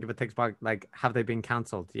also think of a text box, like, have they been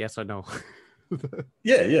cancelled? Yes or no?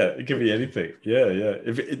 Yeah. It could be anything. Yeah.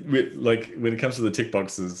 Like when it comes to the tick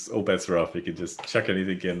boxes, all bets are off. You can just chuck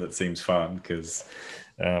anything in that seems fun because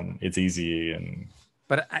it's easy.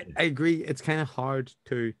 But I agree. It's kind of hard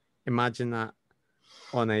to imagine that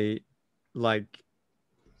on a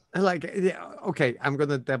okay, I'm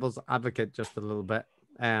gonna devil's advocate just a little bit.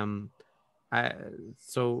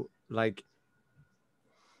 So like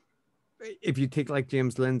if you take like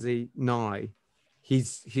James Lindsay now,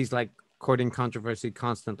 he's like courting controversy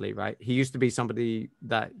constantly, right? He used to be somebody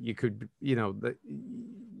that you could, that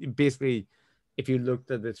basically if you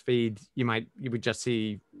looked at his feed, you would just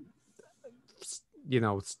see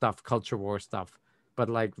stuff, culture war stuff. But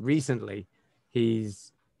like recently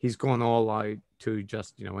he's he's gone all out to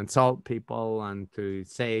just, you know, insult people and to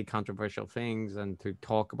say controversial things and to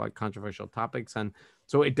talk about controversial topics. And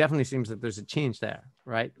so it definitely seems that there's a change there,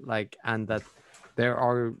 right? Like, and that there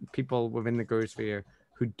are people within the Guru sphere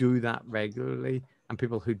who do that regularly and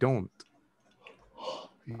people who don't.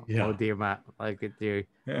 Yeah. Oh dear, Matt, like it, you,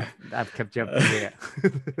 Yeah. I've kept you up to date.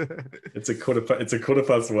 It's a quarter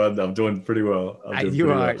past one. I'm doing pretty well.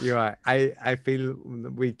 You are. I feel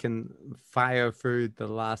we can fire through the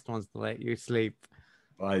last ones to let you sleep.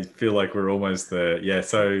 I feel like we're almost there. Yeah,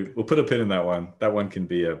 so we'll put a pin in that one. That one can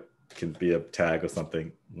be a tag or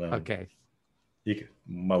something. Okay. You can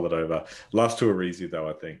mull it over. Last two are easy though,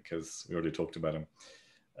 I think, because we already talked about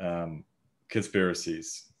them.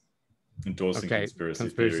 Conspiracies. Endorsing conspiracy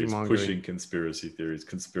theories, pushing conspiracy theories,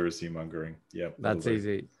 conspiracy mongering. Yeah, that's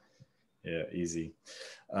easy. Yeah, easy.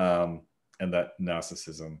 And that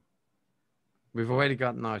narcissism. We've already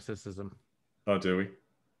got narcissism. Oh, do we?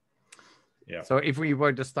 Yeah. So if we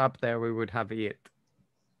were to stop there, we would have 8.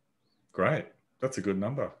 Great. That's a good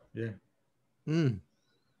number. Yeah. And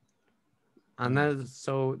then,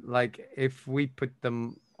 so like if we put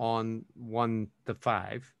them on 1 to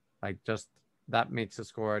 5, like just that makes a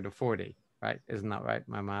score out of 40, right? Isn't that right?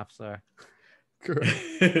 My maths are correct.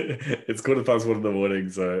 It's 1:15 in the morning,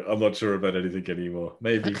 so I'm not sure about anything anymore.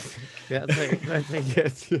 Maybe. Yeah, I think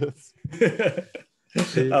yes.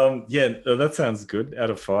 Yeah, that sounds good. Out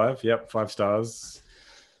of 5, yep, 5 stars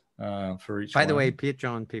for each. By the way,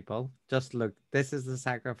 Patreon people, just look. This is the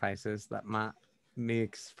sacrifices that Matt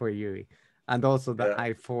makes for you, and also that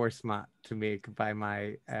I force Matt to make by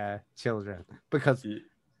my children. Because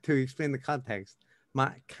to explain the context,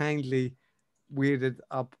 Matt kindly weirded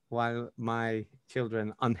up while my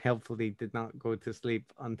children unhelpfully did not go to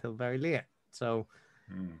sleep until very late. So,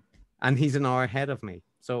 and he's an hour ahead of me,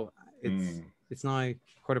 so it's now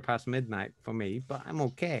 1:15 midnight for me, but I'm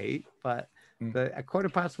okay. But at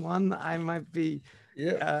 1:15, I might be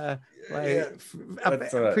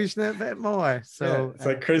pushing it a bit more. So it's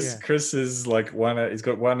like Chris is like he's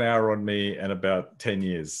got 1 hour on me and about 10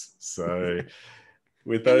 years. So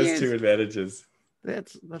with those two advantages,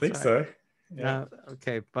 that's I think right. So. Yeah.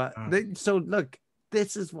 Okay, but so look,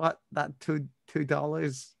 this is what that $2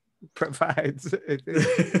 provides.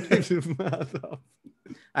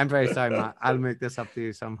 I'm very sorry, Matt. I'll make this up to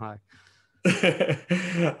you somehow.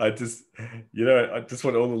 I just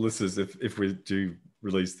want all the listeners, if we do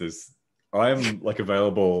release this, I'm like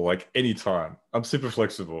available like anytime. I'm super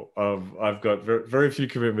flexible. I've got very, very few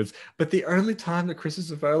commitments, but the only time that Chris is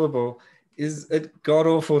available is at god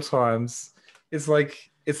awful times. It's like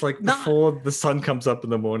before the sun comes up in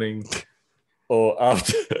the morning, or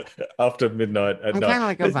after midnight at night. Kind of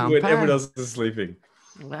like a vampire. When everyone else is sleeping.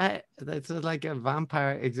 That's like a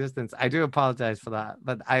vampire existence. I do apologize for that,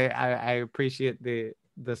 but I appreciate the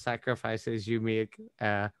sacrifices you make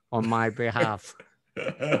on my behalf.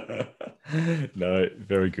 No,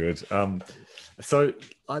 very good. So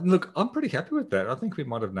look, I'm pretty happy with that. I think we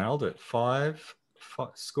might have nailed it. 5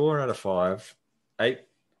 score out of 5, 8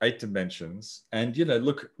 dimensions, and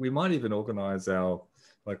look, we might even organize our,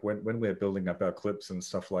 like when we're building up our clips and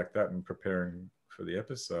stuff like that and preparing for the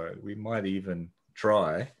episode, we might even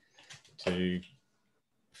try to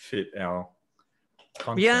fit our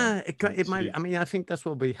content. Yeah, it might. I mean, I think this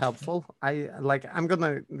will be helpful. I'm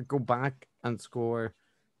gonna go back and score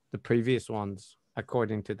the previous ones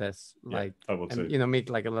according to this. Like, I will too. Make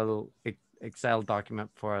like a little Excel document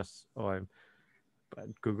for us or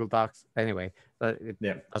Google Docs. Anyway, it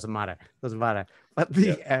doesn't matter. But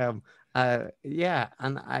the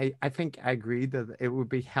and I think I agree that it would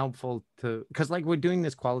be helpful to, because like we're doing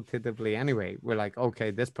this qualitatively anyway. We're like,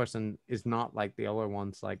 okay, this person is not like the other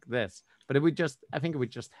ones like this, but I think it would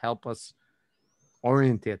just help us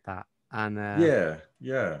orientate that and and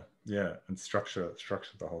structure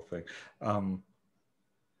the whole thing.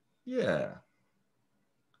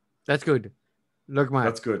 That's good. Look, Matt,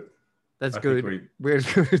 that's good. That's good. We're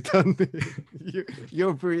done.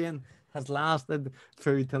 Your brain has lasted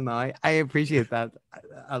through till now. I appreciate that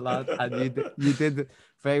a lot, and you did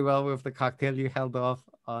very well with the cocktail. You held off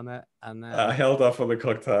on it, and I held off on the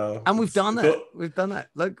cocktail, and we've done it. We've done it.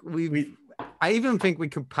 Look, I even think we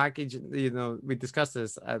could package. We discussed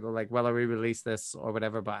this, like whether we release this or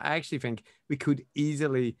whatever. But I actually think we could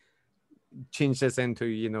easily change this into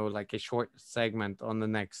like a short segment on the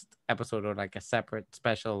next episode, or like a separate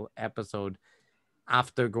special episode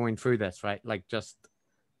after going through this, right? Like just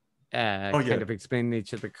kind of explain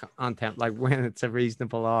each of the content, like when it's a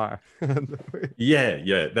reasonable hour.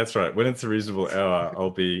 That's right. When it's a reasonable hour, I'll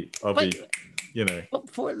be But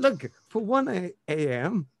for 1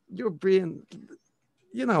 a.m. your brain,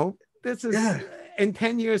 this is in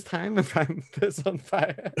 10 years' time, if I'm this on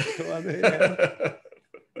fire, go on again.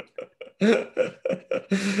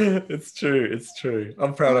 It's true. It's true.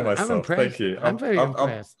 I'm proud of I'm myself. impressed. Thank you. I'm very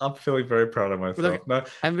impressed. I'm feeling very proud of myself. Look, No,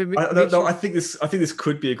 and no. I think this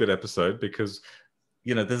could be a good episode because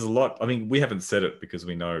there's a lot. I mean, we haven't said it because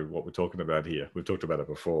we know what we're talking about here. We've talked about it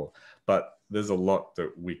before, but there's a lot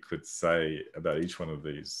that we could say about each one of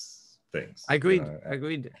these things. Agreed.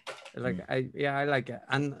 Like I like it,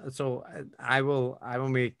 and so I will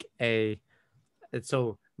make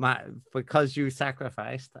because you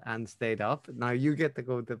sacrificed and stayed up. Now you get to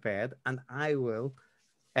go to bed, and I will,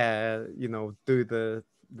 do the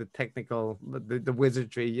technical, the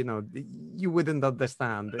wizardry. You wouldn't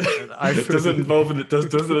understand. Does it involve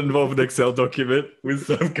an Excel document with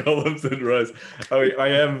some columns and rows? I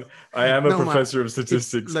am a No, professor of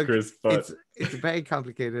statistics, Chris, but it's very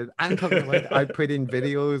complicated. I'm talking about I put in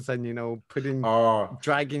videos and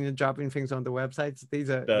dragging and dropping things on the websites. These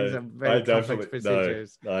are very complex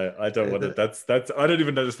procedures. No, I don't want it. That's I don't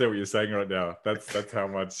even understand what you're saying right now. That's how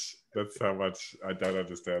much I don't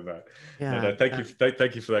understand that. Yeah. No, thank you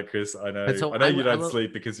for that, Chris. I know you don't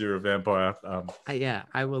sleep because you're a vampire. Yeah,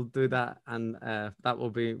 I will do that, and that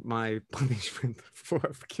will be my punishment for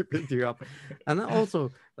keeping you up. And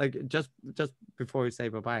also, like just before we say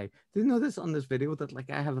bye-bye, do you notice on this video that like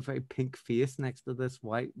I have a very pink face next to this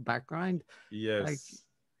white background? Yes. Like,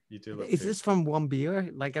 you do. Is this from one beer?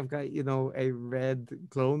 Like I've got a red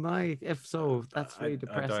glow now. If so, that's very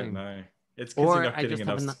depressing. I don't know. It's because you're not getting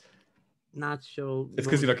enough. Natural. It's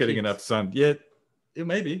because you're not getting enough sun. Yeah, it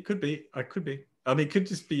maybe. It could be. I mean, it could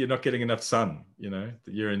just be you're not getting enough sun.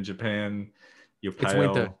 You're in Japan. You're pale. It's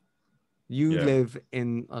winter. You live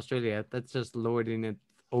in Australia. That's just lording it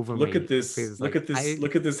over me. Look at this. Look at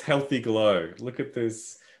this healthy glow. Look at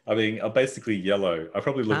this. I mean, I'm basically yellow. I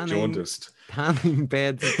probably look jaundiced. Tanning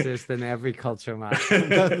beds exist in every culture, man.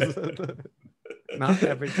 Not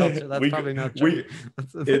every culture. That's probably not true.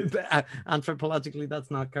 Anthropologically, that's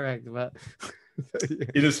not correct. But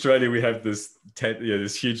in Australia, we have this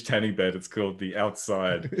huge tanning bed. It's called the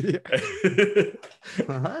outside.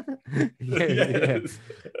 What? Yeah,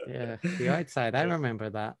 the outside. I remember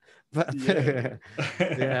that. But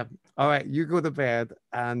yeah. All right, you go to bed,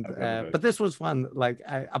 and but this was fun. Like,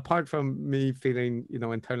 apart from me feeling,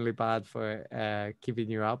 internally bad for keeping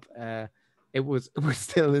you up, it was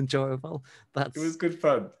still enjoyable. It was good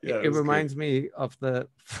fun. Yeah, it reminds me of there's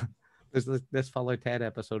this Follow Ted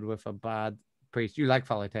episode with a bad priest. You like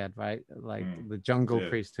Follow Ted, right? Like the jungle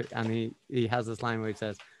priest, and he has this line where he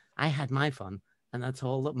says, "I had my fun, and that's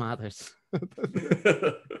all that matters."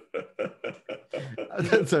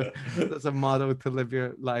 That's a motto to live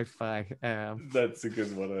your life by. That's a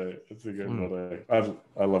good motto.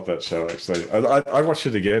 I love that show, actually. I watched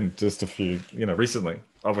it again just a few, recently.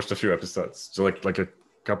 I watched a few episodes, so like a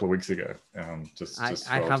couple of weeks ago. I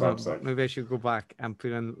haven't. Maybe I should go back and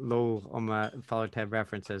put in low on my Follow Ted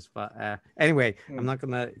references. But anyway, I'm not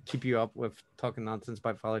gonna keep you up with talking nonsense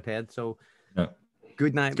about Follow Ted. So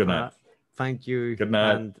good night, Matt. Thank you. Good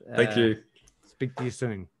night. And, thank you. Speak to you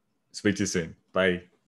soon. Bye.